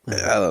 Like,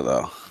 I don't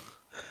know.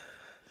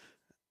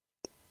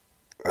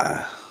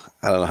 I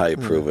don't know how you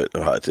prove it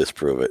or how to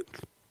disprove it.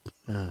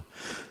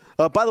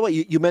 By the way,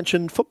 you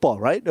mentioned football,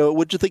 right?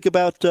 What did you think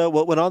about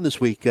what went on this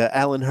week?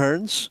 Alan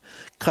Hearns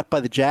cut by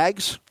the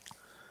Jags.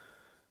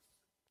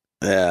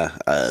 Yeah,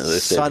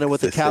 Signing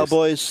with the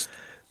Cowboys.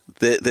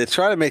 They're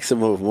trying to make some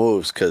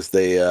moves because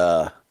they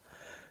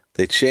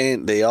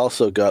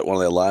also got one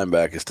of their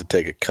linebackers to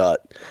take a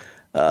cut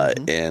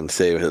and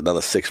save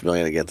another $6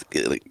 million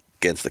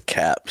against the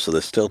cap. So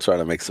they're still trying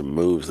to make some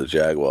moves. The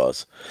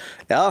Jaguars.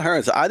 Alan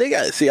Hearns, I think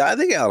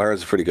Alan Hearns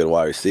is a pretty good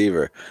wide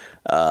receiver.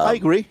 I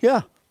agree.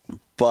 Yeah,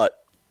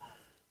 but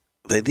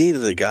they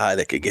needed a guy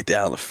that could get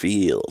down the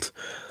field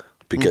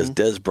because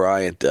Des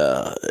Bryant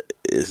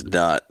is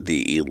not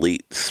the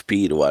elite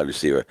speed wide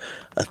receiver.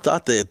 I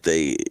thought that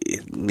they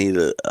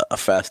needed a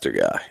faster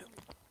guy.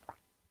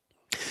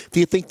 Do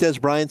you think Des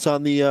Bryant's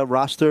on the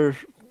roster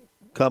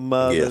come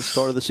the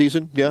start of the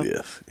season? Yeah.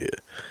 Yes.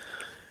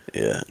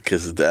 Yeah.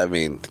 Because, I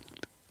mean,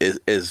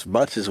 as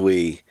much as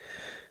we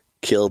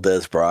kill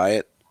Des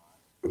Bryant,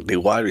 the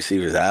wide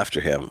receivers after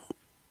him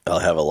will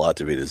have a lot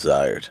to be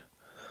desired.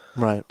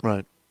 Right.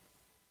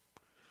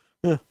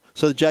 Yeah.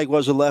 So the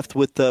Jaguars are left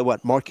with,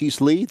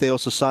 Marquise Lee? They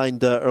also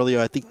signed earlier,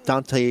 I think,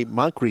 Dante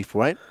Moncrief,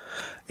 right?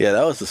 Yeah,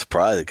 that was a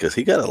surprise because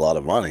he got a lot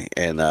of money.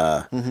 And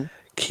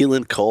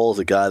Keelan Cole's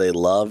a guy they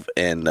love,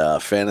 and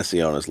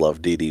fantasy owners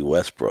love D.D.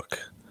 Westbrook.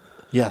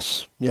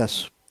 Yes. Yeah,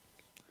 so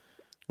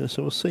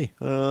we'll see.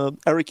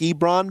 Eric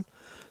Ebron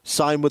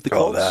signed with the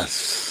Colts. Oh,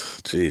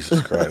 that's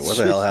Jesus Christ! What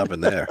the hell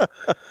happened there?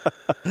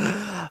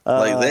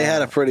 They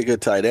had a pretty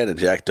good tight end in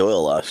Jack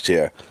Doyle last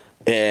year,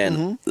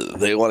 and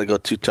they want to go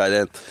 2 tight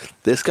end.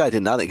 This guy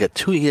did nothing. He got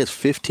 2 years,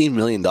 $15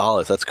 million.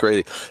 That's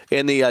crazy.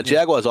 And the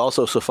Jaguars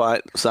also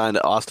signed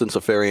Austin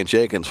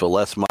Seferian-Jenkins for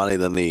less money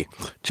than the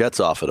Jets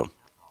offered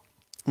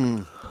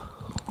him.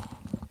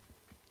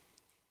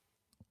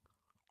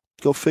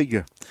 Go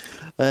figure.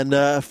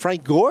 And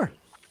Frank Gore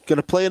going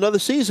to play another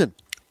season.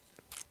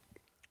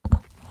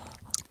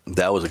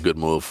 That was a good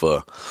move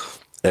for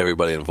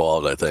everybody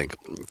involved, I think.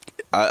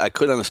 I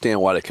couldn't understand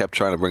why they kept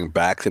trying to bring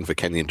backs in for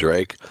Kenyon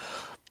Drake.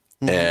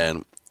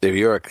 And if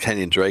you're a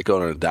Kenyon Drake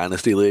owner in a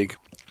Dynasty League,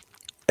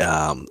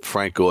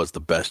 Frank Gore is the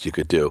best you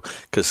could do.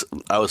 Because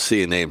I was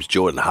seeing names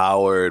Jordan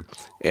Howard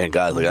and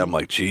guys like that. I'm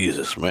like,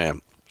 Jesus,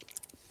 man.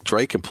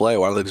 Drake can play.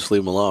 Why don't they just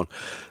leave him alone?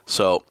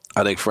 So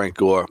I think Frank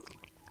Gore,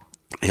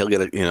 he'll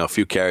get a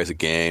few carries a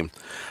game.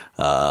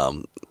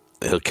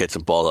 He'll catch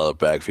some balls out of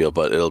the backfield,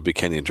 but it'll be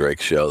Kenyon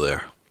Drake's show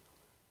there.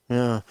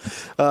 Yeah.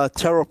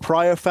 Terrell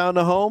Pryor found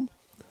a home.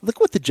 Look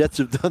what the Jets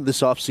have done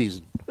this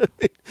offseason.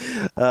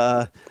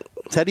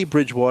 Teddy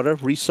Bridgewater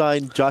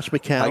re-signed Josh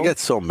McCown. I get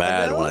so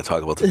mad when I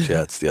talk about the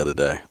Jets the other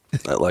day.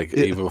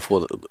 Even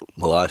before the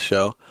last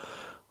show.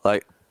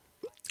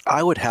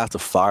 I would have to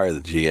fire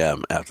the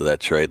GM after that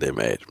trade they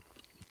made.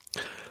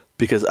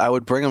 Because I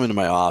would bring him into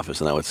my office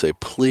and I would say,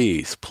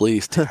 please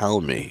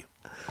tell me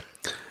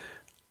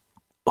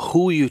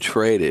who you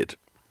traded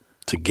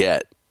to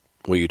get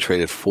where you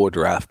traded 4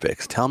 draft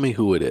picks. Tell me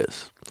who it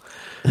is.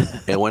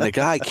 And when a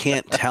guy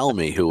can't tell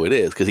me who it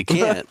is, because he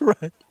can't,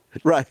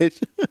 right,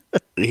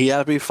 he had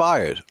to be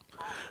fired.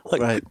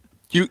 Right.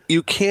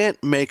 You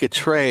can't make a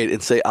trade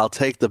and say, I'll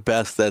take the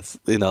best that's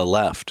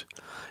left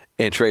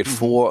and trade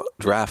 4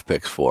 draft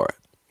picks for it.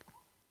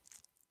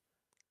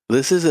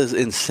 This is as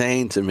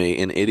insane to me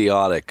and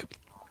idiotic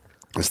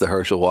as the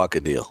Herschel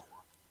Walker deal.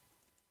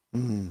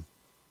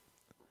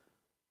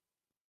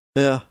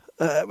 Yeah.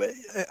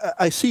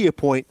 I see your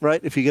point, right?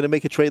 If you're going to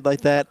make a trade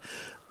like that,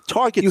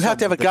 target. You have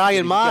to have a guy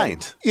in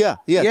mind. Yeah.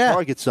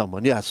 Target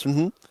someone. Yes.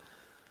 Mm-hmm.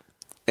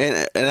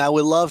 And I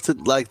would love to,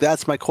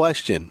 that's my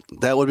question.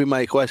 That would be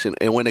my question.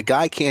 And when a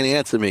guy can't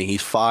answer me,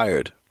 he's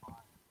fired.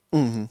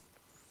 Mm-hmm.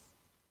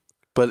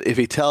 But if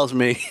he tells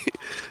me,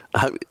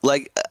 I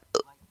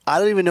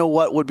don't even know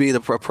what would be the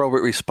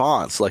appropriate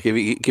response. If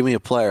you give me a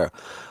player,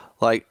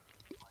 the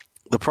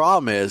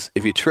problem is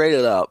if you trade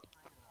it up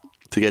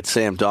to get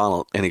Sam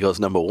Darnold and he goes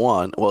number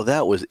 1, well,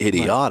 that was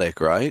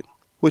idiotic, right?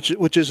 Which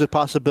is a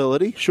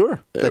possibility,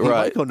 sure. That he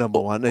Right. might go number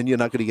 1 and you're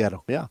not going to get him.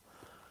 Yeah.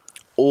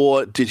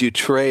 Or did you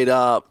trade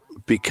up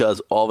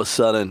because all of a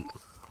sudden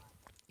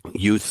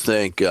you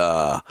think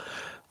the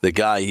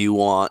guy you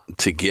want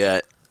to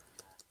get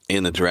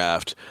in the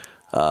draft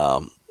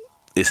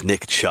is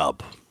Nick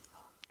Chubb?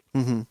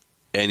 Mm-hmm.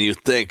 And you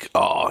think,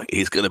 oh,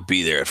 he's going to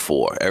be there at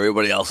 4.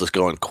 Everybody else is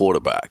going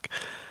quarterback.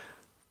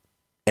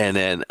 And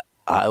then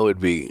I would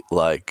be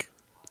like,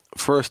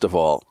 first of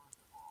all,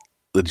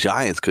 the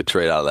Giants could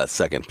trade out of that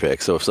second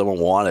pick. So if someone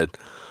wanted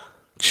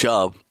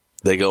Chubb,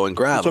 they go and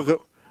grab him.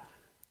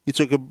 You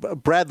took a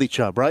Bradley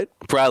Chubb, right?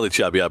 Bradley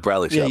Chubb, yeah,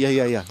 Bradley Chubb.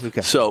 Yeah.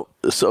 Okay. So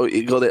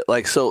you go there,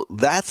 so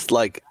that's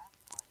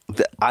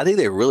I think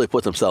they really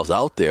put themselves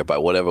out there by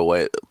whatever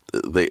way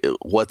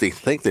what they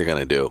think they're going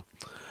to do.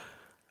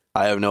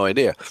 I have no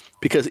idea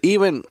because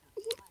even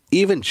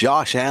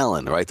Josh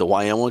Allen, right, the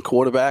Wyoming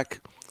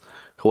quarterback,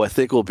 who I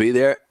think will be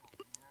there,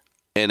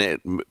 and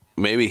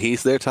maybe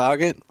he's their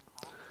target.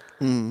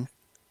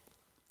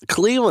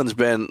 Cleveland's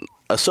been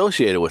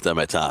associated with them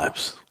at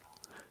times,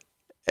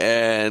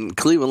 and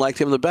Cleveland liked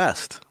him the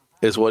best,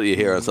 is what you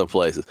hear in some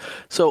places.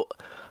 So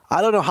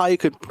I don't know how you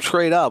could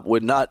trade up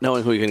with not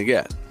knowing who you're going to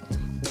get.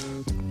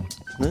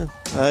 Yeah,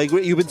 I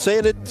agree. You've been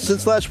saying it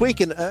since last week,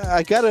 and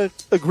I got to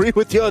agree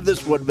with you on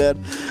this one,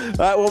 man.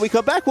 All right, when we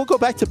come back, we'll go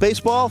back to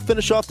baseball,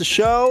 finish off the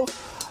show.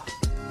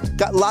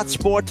 Got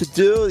lots more to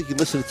do. You can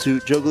listen to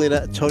Joe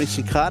Galena and Tony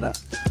Cicada.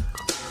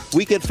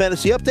 Weekend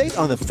Fantasy Update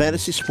on the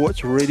Fantasy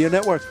Sports Radio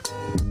Network.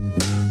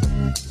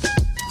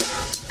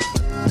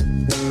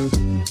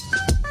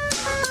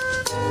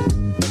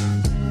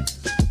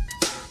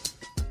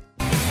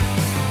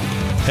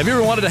 Have you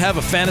ever wanted to have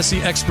a fantasy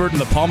expert in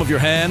the palm of your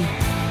hand?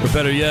 Or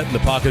better yet, in the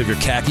pocket of your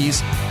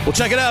khakis? Well,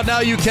 check it out.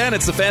 Now you can.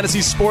 It's the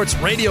Fantasy Sports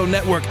Radio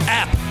Network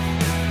app.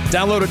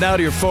 Download it now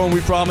to your phone,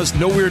 we promise.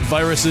 No weird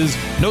viruses,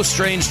 no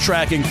strange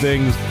tracking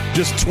things.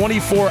 Just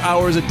 24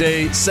 hours a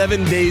day,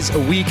 7 days a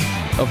week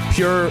of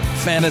pure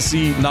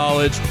fantasy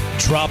knowledge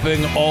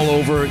dropping all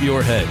over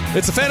your head.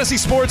 It's the Fantasy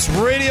Sports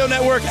Radio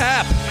Network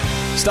app.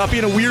 Stop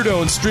being a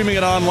weirdo and streaming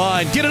it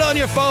online. Get it on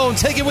your phone.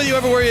 Take it with you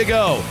everywhere you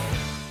go.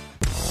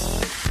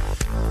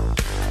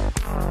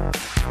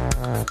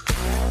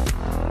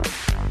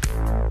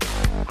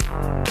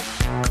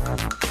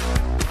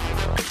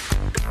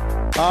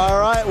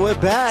 All right, we're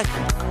back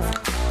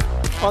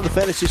on the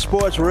Fantasy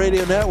Sports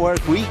Radio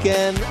Network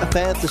Weekend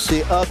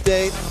Fantasy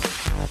Update.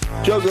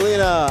 Joe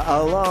Galena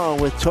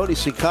along with Tony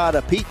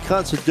Cicada, Pete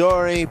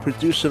Considori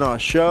producing our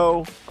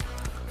show.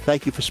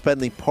 Thank you for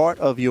spending part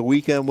of your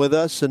weekend with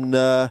us. And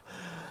a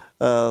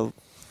lot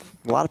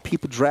of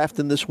people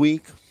drafting this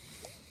week.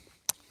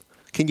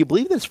 Can you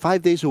believe that it's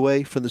 5 days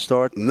away from the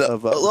start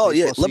of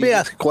yeah. Let me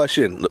ask a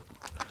question.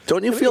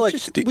 Don't you feel like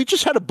we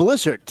just had a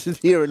blizzard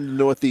here in the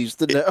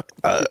Northeast?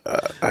 I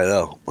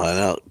know.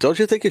 Don't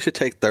you think you should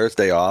take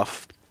Thursday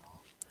off?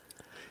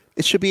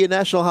 It should be a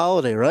national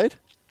holiday, right?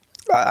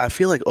 I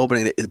feel like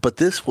opening day, but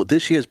this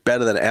year is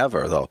better than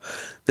ever, though.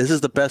 This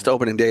is the best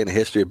opening day in the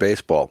history of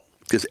baseball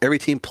because every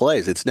team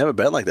plays. It's never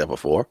been like that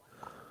before.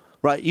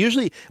 Right.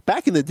 Usually,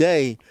 back in the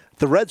day,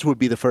 the Reds would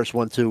be the first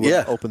one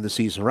to open the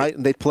season, right?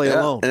 And they'd play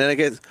alone. And then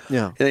and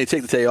then you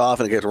take the day off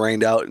and it gets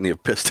rained out and you're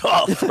pissed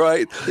off,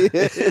 right?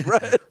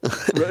 right.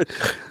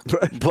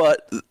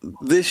 But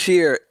this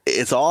year,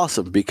 it's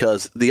awesome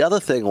because the other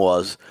thing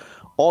was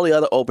all the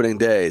other opening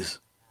days,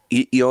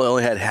 you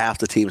only had half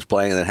the teams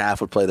playing and then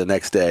half would play the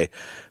next day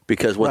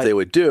because what they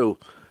would do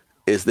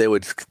is they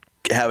would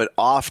have an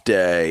off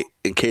day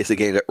in case the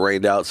game got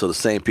rained out so the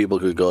same people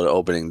could go to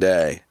opening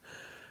day.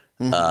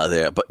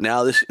 There, but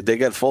now they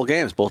got full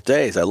games both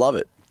days. I love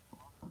it.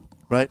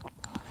 Right,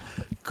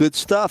 good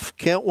stuff.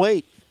 Can't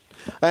wait.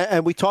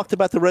 And we talked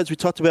about the Reds. We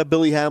talked about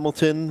Billy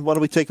Hamilton. Why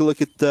don't we take a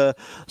look at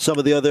some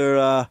of the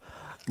other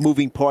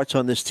moving parts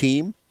on this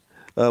team?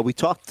 We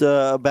talked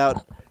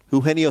about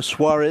Eugenio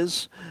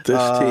Suarez.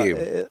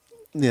 This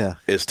team,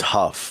 is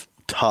tough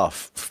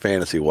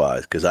fantasy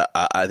wise because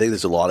I think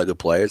there's a lot of good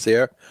players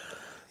here.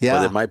 Yeah,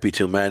 but there might be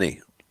too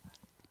many.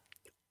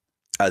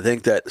 I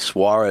think that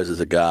Suarez is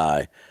a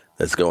guy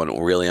that's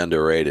going really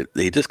underrated.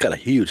 He just got a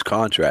huge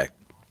contract.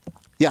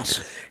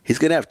 Yes. He's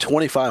going to have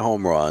 25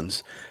 home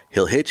runs.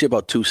 He'll hit you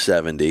about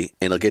 270,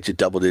 and he'll get you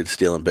double-digit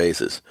stealing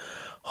bases.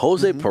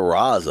 Jose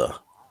Peraza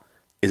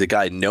is a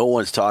guy no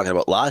one's talking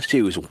about. Last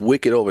year, he was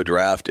wicked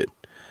overdrafted.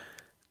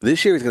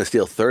 This year, he's going to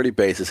steal 30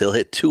 bases. He'll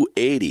hit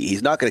 280.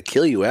 He's not going to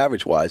kill you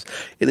average-wise,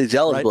 and he's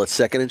eligible at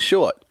second and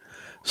short.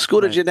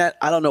 Scooter Gennett,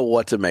 I don't know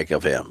what to make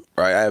of him.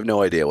 Right? I have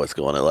no idea what's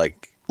going on.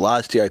 Like,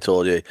 last year, I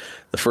told you,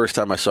 the first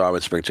time I saw him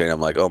in spring training,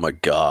 I'm like, oh, my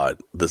God,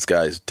 this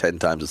guy's 10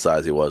 times the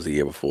size he was the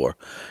year before.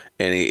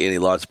 And he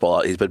launched ball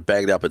out. He's been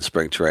banged up in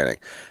spring training.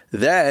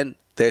 Then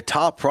their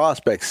top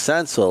prospect,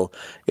 Senzel,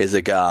 is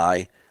a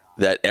guy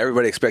that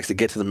everybody expects to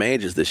get to the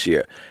majors this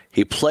year.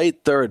 He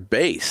played third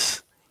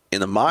base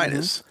in the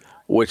minors,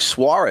 which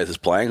Suarez is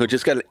playing, who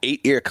just got an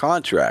 8-year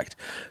contract.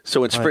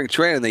 So in spring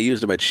training, they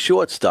used him at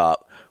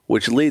shortstop,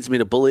 which leads me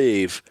to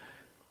believe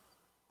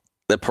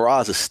that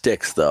Peraza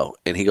sticks, though,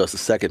 and he goes to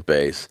second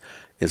base,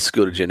 and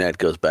Scooter Gennett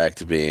goes back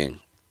to being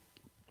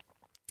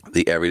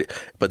the everyday.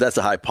 But that's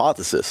a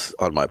hypothesis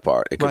on my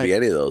part. It could be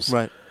any of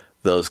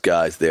those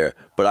guys there.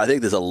 But I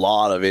think there's a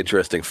lot of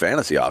interesting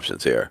fantasy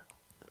options here.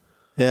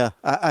 Yeah,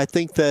 I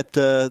think that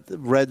the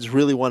Reds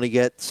really want to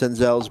get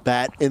Senzel's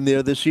bat in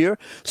there this year.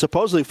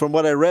 Supposedly, from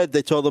what I read,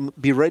 they told him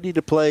be ready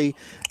to play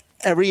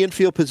every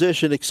infield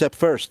position except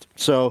first.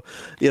 So,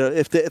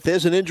 if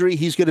there's an injury,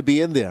 he's going to be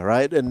in there,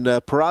 right? And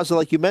Peraza,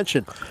 like you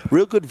mentioned,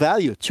 real good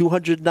value,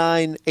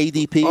 209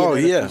 ADP in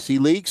FFPC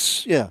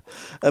leagues. Yeah,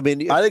 I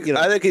mean, I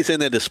think he's in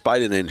there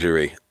despite an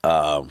injury.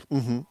 I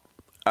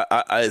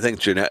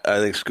think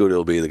Scooter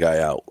will be the guy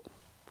out.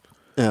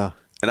 Yeah,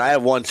 and I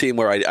have one team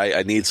where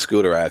I need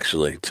Scooter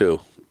actually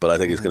too, but I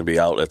think he's going to be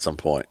out at some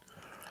point.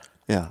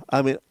 Yeah,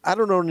 I mean, I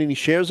don't own any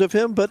shares of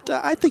him, but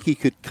I think he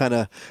could kind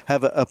of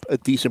have a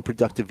decent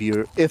productive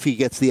year if he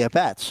gets the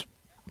at-bats.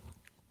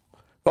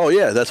 Oh,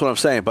 yeah, that's what I'm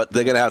saying, but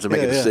they're going to have to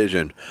make a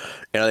decision.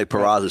 And I think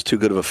Peraza's too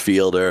good of a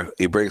fielder.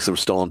 He brings some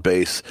stolen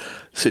base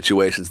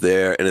situations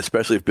there, and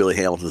especially if Billy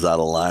Hamilton's out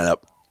of the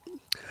lineup,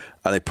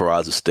 I think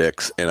Peraza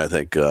sticks, and I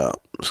think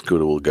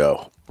Scooter will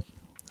go.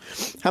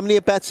 How many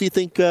at-bats do you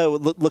think,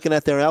 looking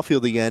at their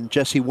outfield again,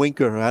 Jesse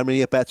Winker, how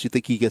many at-bats do you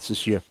think he gets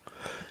this year?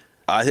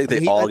 I think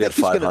they all get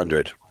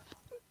 500.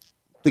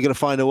 They're going to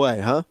find a way,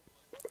 huh?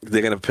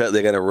 They're going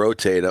to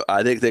rotate.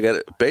 I think they're going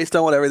to, based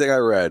on everything I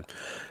read,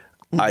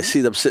 I see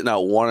them sitting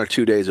out 1 or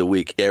 2 days a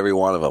week, every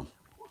one of them,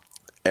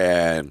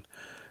 and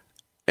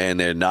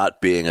they're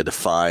not being a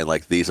defined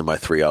like these are my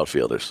 3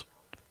 outfielders.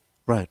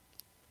 Right.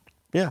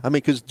 Yeah, I mean,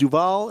 because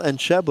Duvall and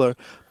Schebler,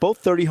 both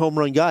 30 home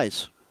run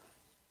guys.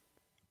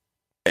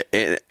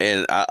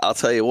 And I'll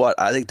tell you what,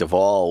 I think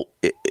Duvall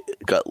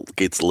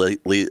gets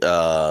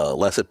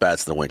less at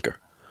bats than Winker.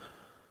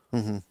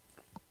 Mm-hmm.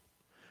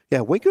 Yeah,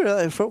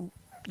 Winker,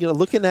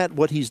 looking at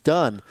what he's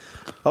done,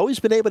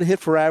 always been able to hit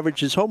for average.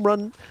 His home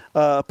run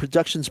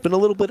production's been a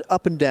little bit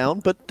up and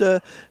down,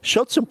 but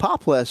showed some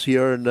pop last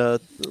year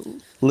and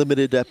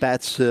limited at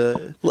bats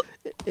in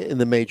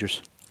the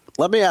majors.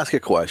 Let me ask you a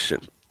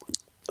question.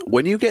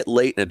 When you get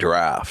late in a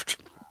draft,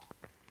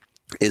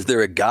 is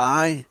there a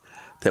guy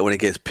that when it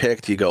gets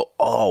picked, you go,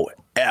 oh,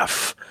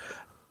 F,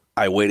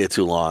 I waited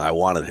too long. I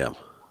wanted him.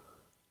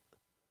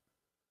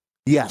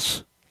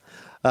 Yes.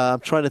 I'm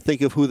trying to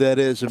think of who that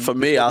is. For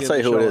me, I'll tell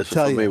you who it is.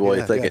 For me, what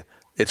you're thinking.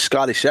 It's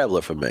Scotty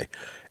Schebler for me.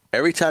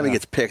 Every time he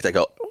gets picked, I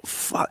go,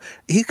 fuck.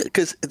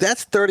 Because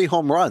that's 30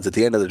 home runs at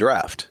the end of the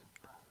draft.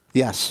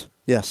 Yes.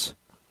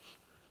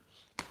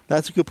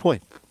 That's a good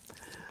point.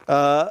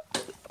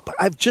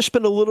 I've just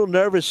been a little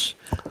nervous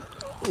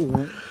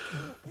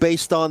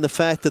based on the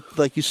fact that,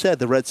 like you said,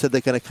 the Reds said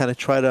they're going to kind of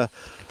try to,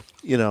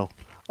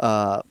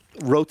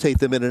 rotate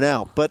them in and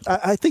out. But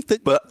I think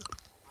that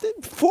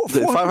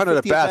 500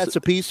 at bats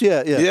apiece,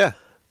 yeah.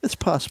 It's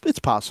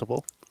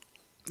possible.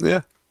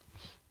 Yeah.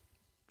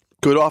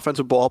 Good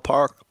offensive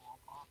ballpark.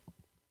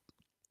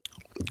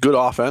 Good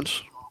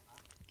offense.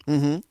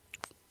 Mm-hmm.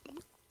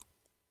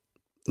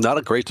 Not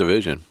a great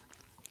division.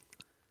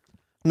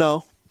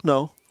 No.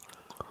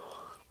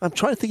 I'm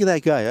trying to think of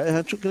that guy.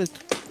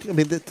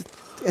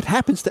 It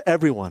happens to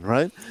everyone,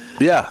 right?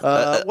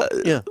 Yeah.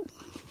 Yeah.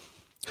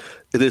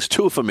 There's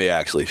two for me,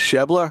 actually.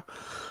 Schebler,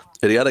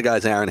 and the other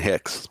guy's Aaron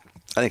Hicks.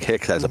 I think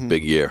Hicks has a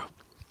big year.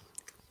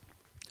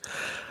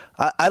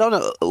 I don't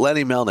know.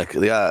 Lenny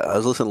Melnick. Yeah, I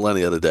was listening to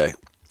Lenny the other day.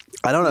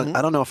 I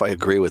don't know if I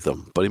agree with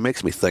him, but he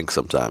makes me think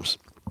sometimes.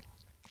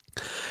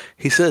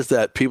 He says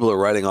that people are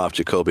writing off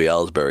Jacoby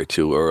Ellsbury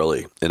too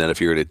early, and then if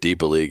you're in a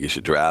deeper league, you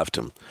should draft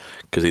him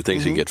because he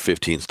thinks he can get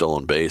 15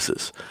 stolen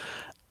bases.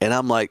 And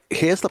I'm like,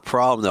 here's the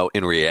problem, though,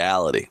 in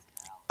reality.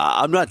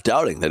 I'm not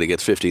doubting that he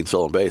gets 15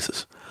 stolen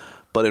bases.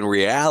 But in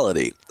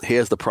reality,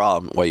 here's the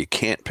problem why you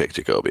can't pick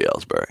Jacoby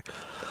Ellsbury.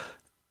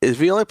 If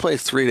he only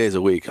plays 3 days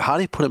a week, how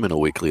do you put him in a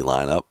weekly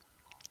lineup?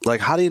 Like,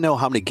 how do you know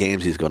how many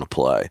games he's going to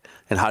play?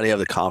 And how do you have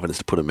the confidence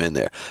to put him in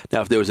there?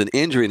 Now, if there was an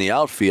injury in the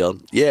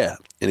outfield, yeah,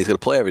 and he's going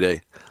to play every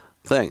day,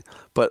 thing.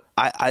 But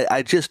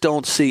I just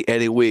don't see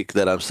any week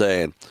that I'm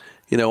saying,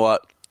 you know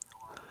what,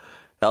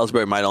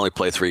 Ellsbury might only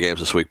play 3 games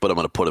this week, but I'm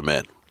going to put him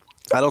in.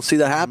 I don't see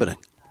that happening.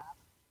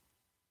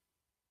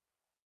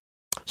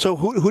 So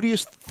who do you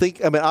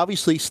think? I mean,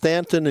 obviously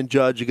Stanton and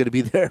Judge are going to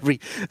be there every.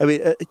 I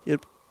mean,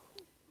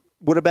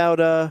 what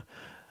about?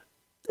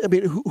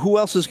 Who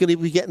else is going to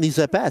be getting these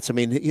at bats? I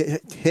mean,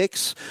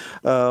 Hicks.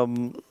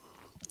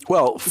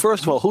 Well,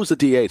 first of all, who's the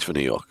DH for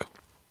New York?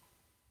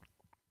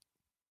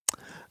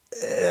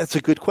 That's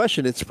a good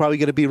question. It's probably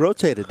going to be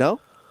rotated, no?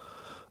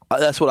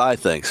 That's what I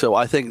think. So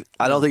I don't think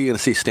you're going to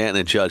see Stanton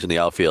and Judge in the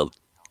outfield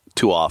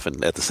too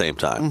often at the same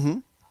time. Mm-hmm.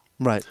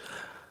 Right.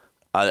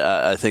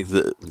 I think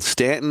that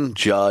Stanton,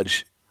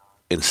 Judge,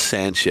 and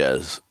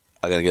Sanchez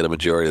are going to get a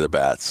majority of the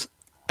bats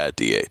at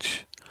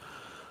DH.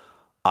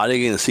 I think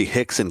you're going to see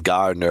Hicks and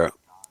Gardner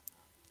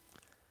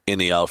in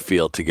the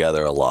outfield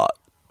together a lot.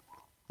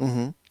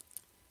 Mm-hmm.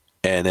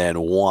 And then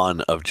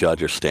one of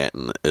Judge or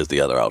Stanton is the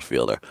other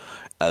outfielder.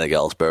 I think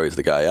Ellsbury's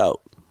the guy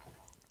out.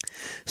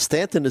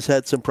 Stanton has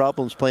had some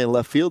problems playing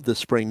left field this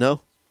spring,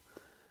 no?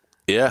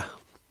 Yeah.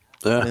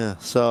 I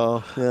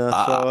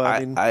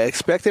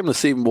expect him to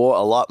see a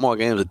lot more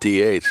games at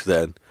DH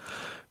than,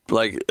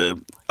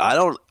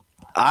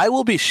 I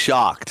will be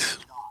shocked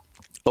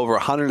over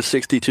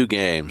 162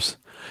 games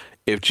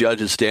if Judge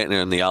and Stanton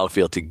are in the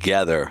outfield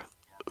together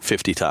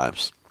 50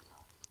 times.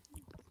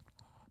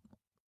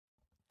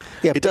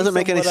 Yeah, it doesn't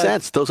make any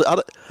sense. Those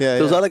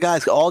other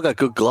guys all got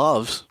good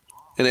gloves,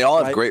 and they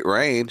all have great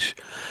range.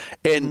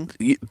 And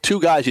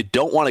two guys you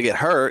don't want to get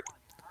hurt,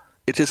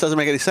 it just doesn't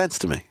make any sense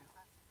to me.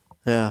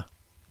 Yeah.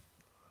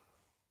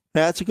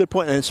 Yeah, that's a good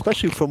point, and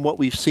especially from what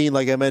we've seen,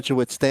 like I mentioned,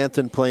 with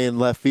Stanton playing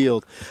left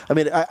field. I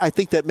mean, I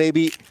think that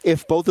maybe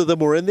if both of them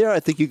were in there,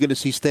 I think you're going to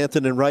see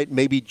Stanton in right,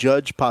 maybe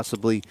Judge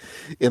possibly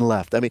in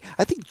left. I mean,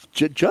 I think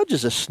Judge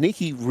is a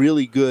sneaky,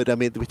 really good. I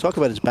mean, we talk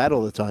about his bat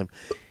all the time.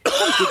 He's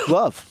got a good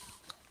glove.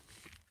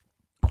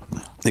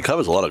 He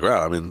covers a lot of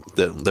ground. I mean,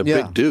 they're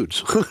big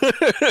dudes.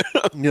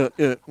 Yeah.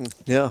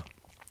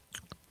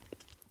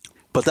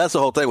 But that's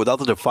the whole thing. Without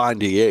the defined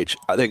DH,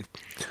 I think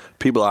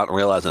people aren't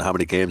realizing how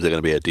many games they're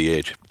going to be at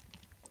DH.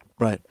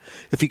 Right.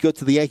 If you go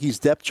to the Yankees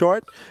depth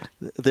chart,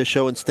 they're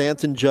showing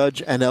Stanton,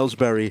 Judge, and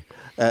Ellsbury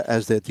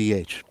as their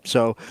DH.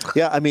 So,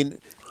 yeah, I mean,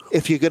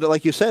 if you're going to,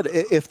 like you said,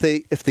 if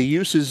the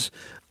uses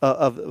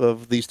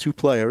of these two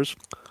players,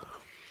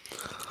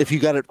 if you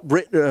got it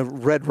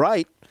read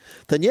right,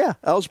 then yeah,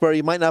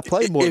 Ellsbury might not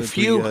play more than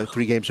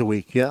three games a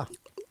week. Yeah.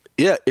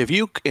 Yeah. If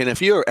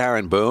you're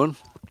Aaron Boone,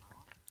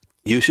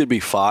 you should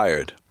be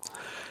fired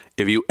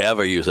if you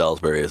ever use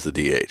Ellsbury as the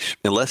DH,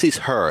 unless he's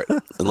hurt.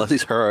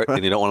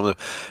 And you don't want him to.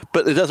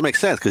 But it doesn't make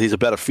sense because he's a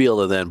better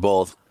fielder than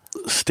both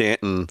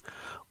Stanton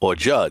or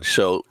Judge.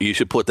 So you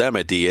should put them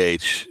at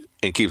DH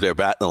and keep their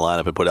bat in the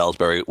lineup and put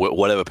Ellsbury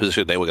whatever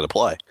position they were going to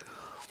play.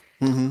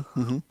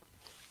 Mm-hmm.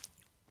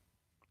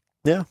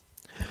 Yeah.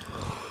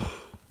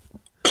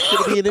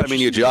 I mean,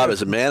 your job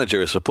as a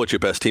manager is to put your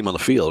best team on the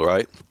field,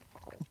 right?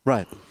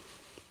 Right.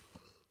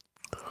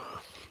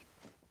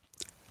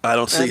 I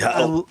don't see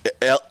how.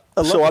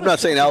 So I'm not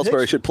saying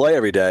Ellsbury should play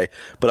every day,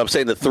 but I'm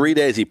saying the 3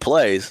 days he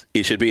plays,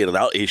 he should be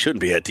he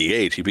shouldn't be at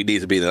DH. He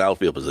needs to be in an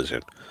outfield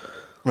position.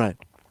 Right.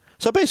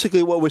 So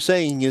basically, what we're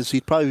saying is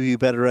he'd probably be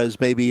better as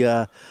maybe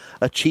a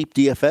cheap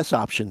DFS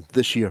option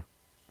this year.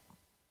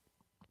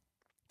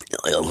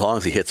 as long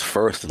as he hits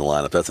first in the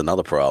lineup, that's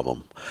another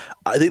problem.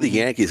 I think the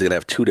Yankees are going to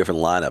have two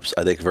different lineups.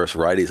 I think versus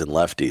righties and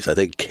lefties. I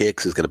think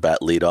Hicks is going to bat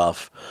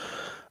leadoff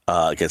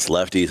against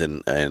lefties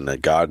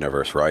and Gardner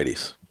versus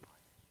righties.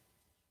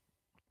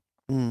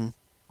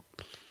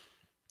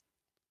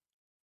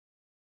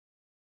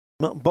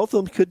 Well, both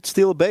of them could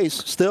steal a base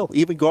still.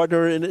 Even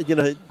Gardner,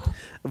 a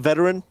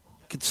veteran,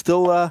 could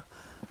still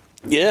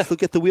still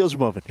get the wheels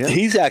moving. Yeah.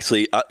 He's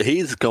actually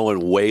he's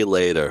going way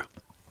later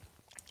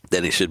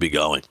than he should be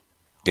going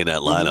in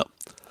that lineup.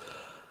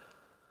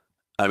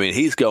 I mean,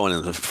 he's going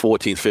in the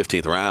 14th,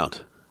 15th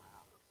round.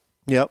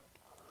 Yep.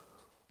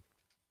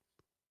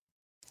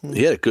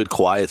 He had a good,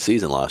 quiet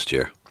season last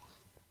year.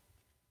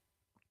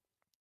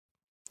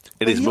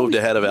 And he's moved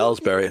ahead of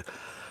Ellsbury.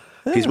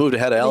 Yeah. He's moved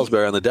ahead of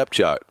Ellsbury on the depth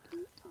chart.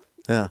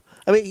 Yeah.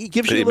 I mean, he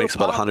gives you a little,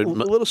 about 100 a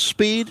little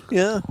speed.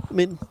 Yeah. I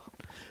mean,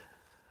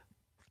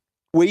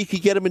 where you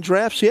could get him in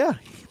drafts, yeah.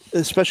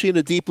 Especially in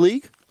a deep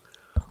league.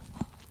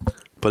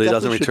 But he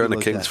doesn't return the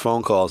Kings'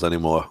 phone calls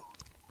anymore.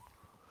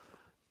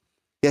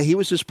 Yeah, he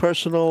was his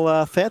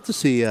personal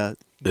fantasy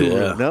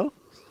guru, no?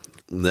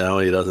 No,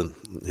 he doesn't.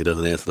 He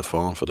doesn't answer the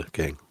phone for the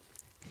King.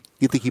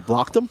 You think he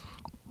blocked him?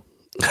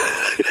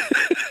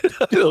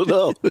 I don't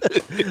know.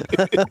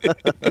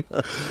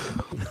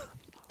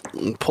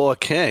 Poor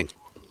King.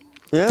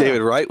 Yeah.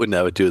 David Wright would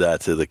never do that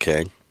to the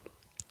King.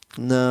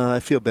 No, I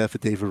feel bad for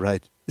David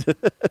Wright.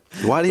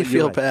 Why do you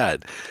feel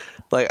bad?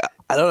 Like,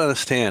 I don't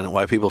understand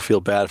why people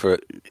feel bad for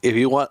it. If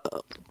you want...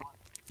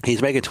 He's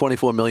making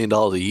 $24 million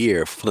a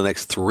year for the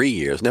next 3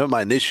 years. Never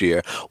mind this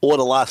year or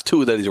the last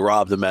two that he's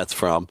robbed the Mets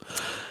from.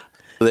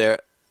 If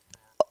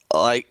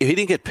he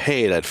didn't get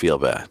paid, I'd feel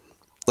bad.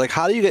 Like,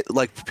 how do you get,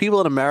 like, people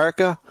in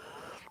America,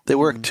 they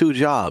work 2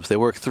 jobs, they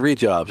work 3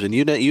 jobs, and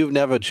you've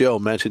never, Joe,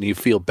 mentioned you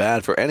feel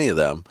bad for any of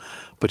them,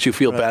 but you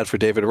feel bad for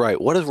David Wright.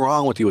 What is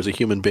wrong with you as a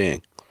human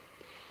being?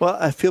 Well,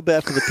 I feel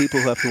bad for the people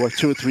who have to work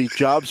 2 or 3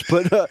 jobs,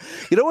 but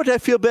you know what I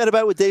feel bad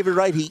about with David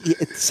Wright?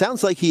 It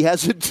sounds like he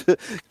hasn't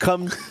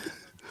come...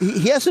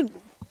 He hasn't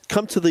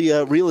come to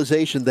the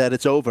realization that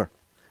it's over,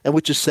 and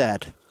which is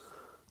sad.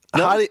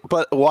 No?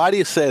 But why do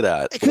you say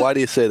that? Why do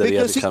you say that he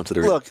hasn't come to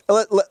the realization?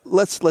 Look,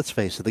 let's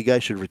face it. The guy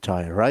should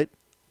retire, right?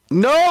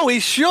 No, he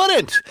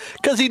shouldn't,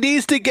 because he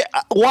needs to get.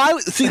 Why?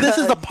 See, this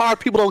is the part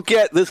people don't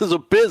get. This is a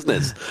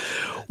business.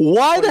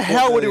 Why the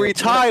hell would he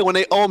retire when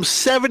they owe him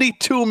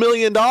 $72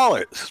 million?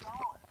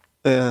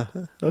 Yeah.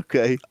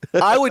 Okay.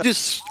 I would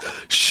just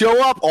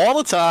show up all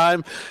the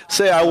time,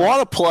 say I want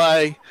to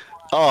play.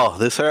 Oh,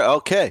 this hurt.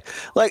 Okay.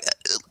 Like,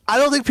 I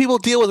don't think people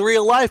deal with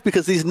real life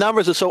because these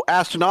numbers are so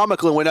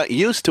astronomical and we're not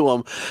used to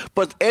them.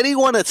 But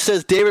anyone that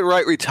says David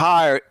Wright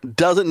retired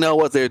doesn't know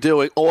what they're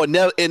doing,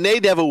 and they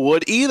never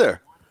would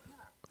either.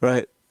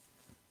 Right.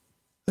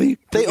 They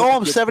owe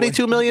him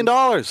 $72 million.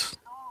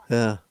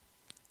 Yeah.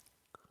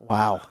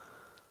 Wow.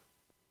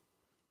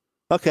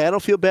 Okay, I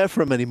don't feel bad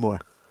for him anymore.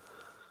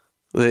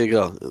 There you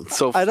go.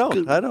 So I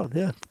don't.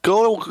 Yeah.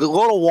 Go to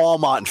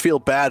Walmart and feel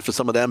bad for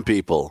some of them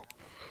people.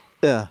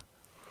 Yeah.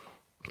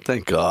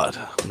 Thank God.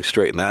 Let me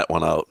straighten that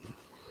one out.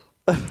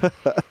 All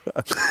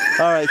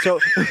right. So,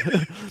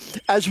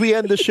 as we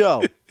end the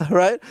show, all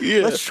right,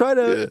 let's try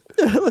to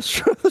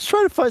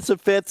find some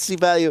fantasy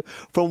value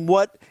from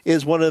what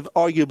is one of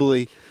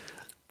arguably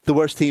the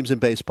worst teams in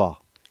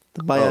baseball,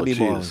 the Miami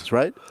Marlins.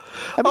 Right?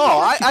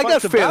 I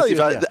got fantasy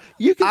value.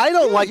 I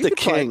don't like the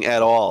King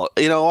at all.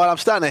 You know what? I'm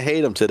starting to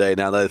hate him today.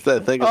 Now that I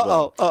think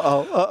about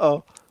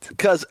it.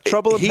 Because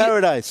trouble in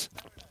paradise.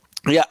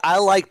 Yeah, I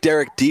like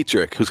Derek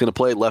Dietrich, who's going to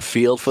play left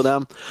field for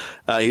them.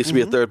 He used to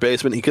be a third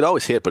baseman. He could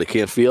always hit, but he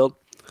can't field.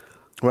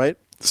 Right.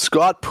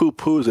 Scott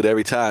poo-poos it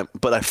every time,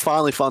 but I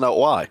finally found out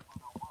why.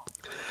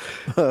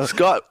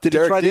 Did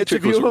you try to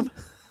interview him?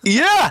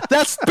 Yeah,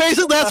 that's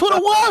what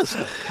it was.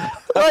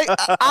 Like,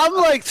 I'm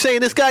like saying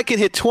this guy can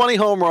hit 20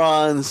 home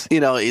runs. You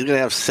know, he's going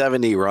to have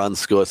 70 runs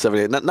scored,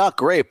 70. Not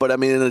great, but I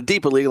mean, in a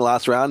deeper league in the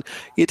last round,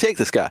 you take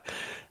this guy.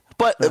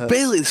 But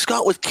basically,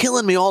 Scott was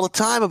killing me all the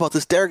time about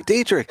this Derek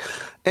Dietrich.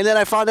 And then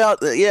I found out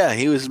that,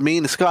 he was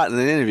mean to Scott in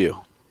an interview.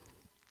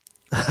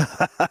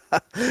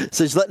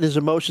 So he's letting his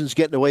emotions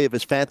get in the way of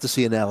his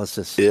fantasy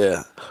analysis.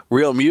 Yeah.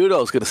 Real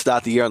Muto is going to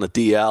start the year on the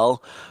DL.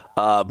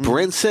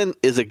 Brinson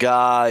is a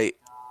guy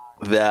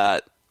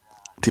that,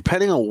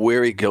 depending on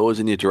where he goes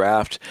in your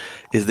draft,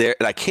 is there.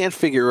 And I can't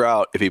figure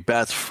out if he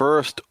bats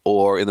first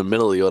or in the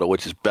middle of the order,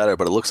 which is better.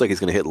 But it looks like he's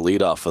going to hit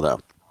leadoff for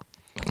them.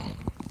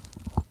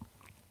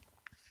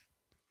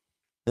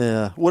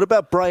 Yeah. What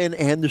about Brian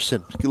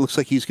Anderson? It looks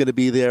like he's going to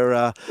be their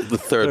the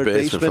third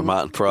baseman for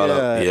Mountain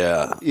Prado.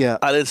 Yeah.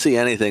 I didn't see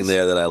anything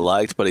there that I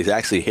liked, but he's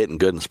actually hitting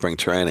good in spring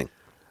training.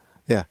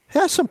 Yeah. He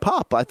has some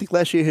pop. I think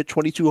last year he hit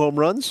 22 home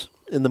runs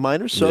in the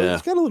minors, so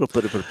he's got a little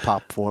bit of a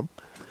pop for him.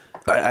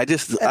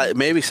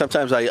 Maybe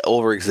sometimes I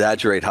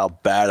over-exaggerate how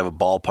bad of a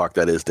ballpark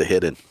that is to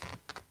hit in.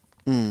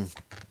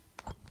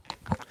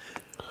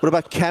 What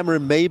about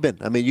Cameron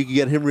Maybin? I mean, you can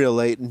get him real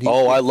late. And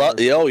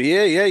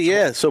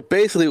yeah. So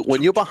basically,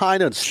 when you're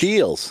behind on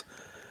steals,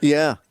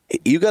 you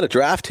got to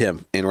draft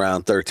him in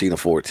round 13 or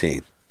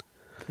 14.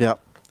 Yeah.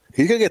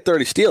 He's going to get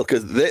 30 steals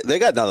because they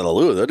got nothing to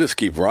lose. They'll just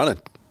keep running.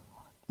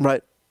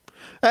 Right.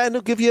 And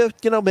he'll give you,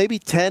 maybe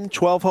 10,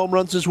 12 home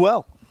runs as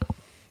well.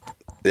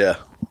 Yeah.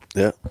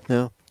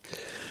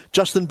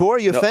 Justin Bour,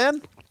 you a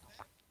fan?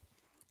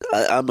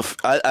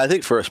 I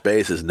think first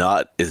base is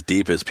not as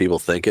deep as people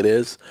think it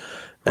is.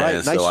 Right.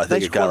 And nice, so I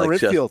think nice a guy corner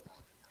like infield.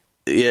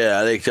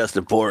 I think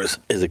Justin Bour is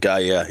a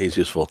guy, he's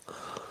useful.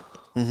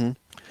 Mm-hmm.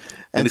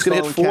 And he's going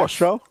to hit fourth.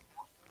 Castro?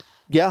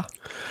 Yeah.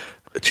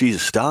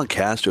 Jesus, Stalin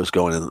Castro's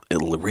going in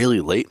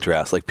really late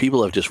drafts. Like,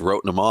 people have just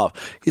written him off.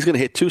 He's going to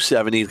hit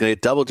 270. He's going to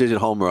hit double-digit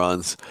home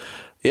runs.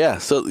 Yeah,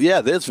 so,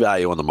 there's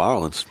value on the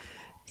Marlins.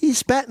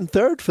 He's batting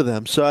third for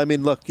them. So, I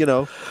mean, look,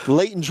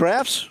 late in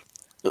drafts.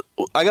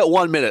 I got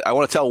 1 minute. I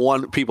want to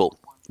tell people,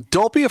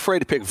 don't be afraid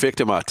to pick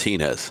Victor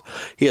Martinez.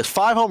 He has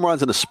 5 home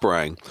runs in the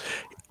spring.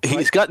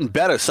 He's gotten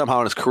better somehow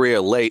in his career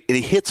late, and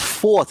he hits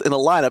fourth in the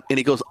lineup, and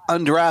he goes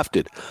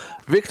undrafted.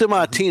 Victor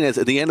Martinez,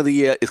 at the end of the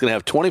year, is going to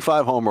have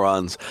 25 home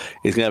runs.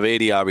 He's going to have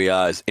 80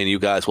 RBIs, and you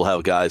guys will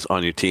have guys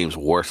on your teams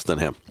worse than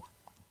him.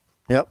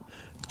 Yep.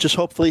 Just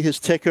hopefully his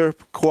ticker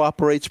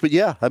cooperates. But,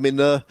 I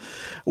mean,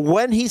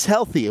 when he's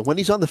healthy and when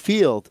he's on the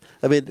field,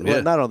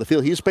 well, not on the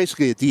field, he's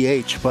basically a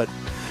DH, but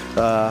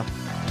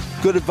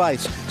good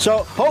advice. So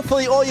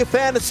hopefully all your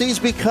fantasies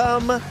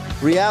become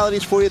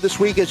realities for you this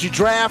week as you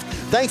draft.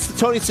 Thanks to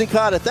Tony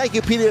Sincata. Thank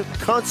you, Peter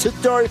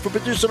Considori, for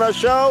producing our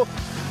show.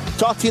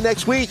 Talk to you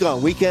next week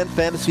on Weekend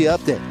Fantasy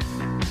Update.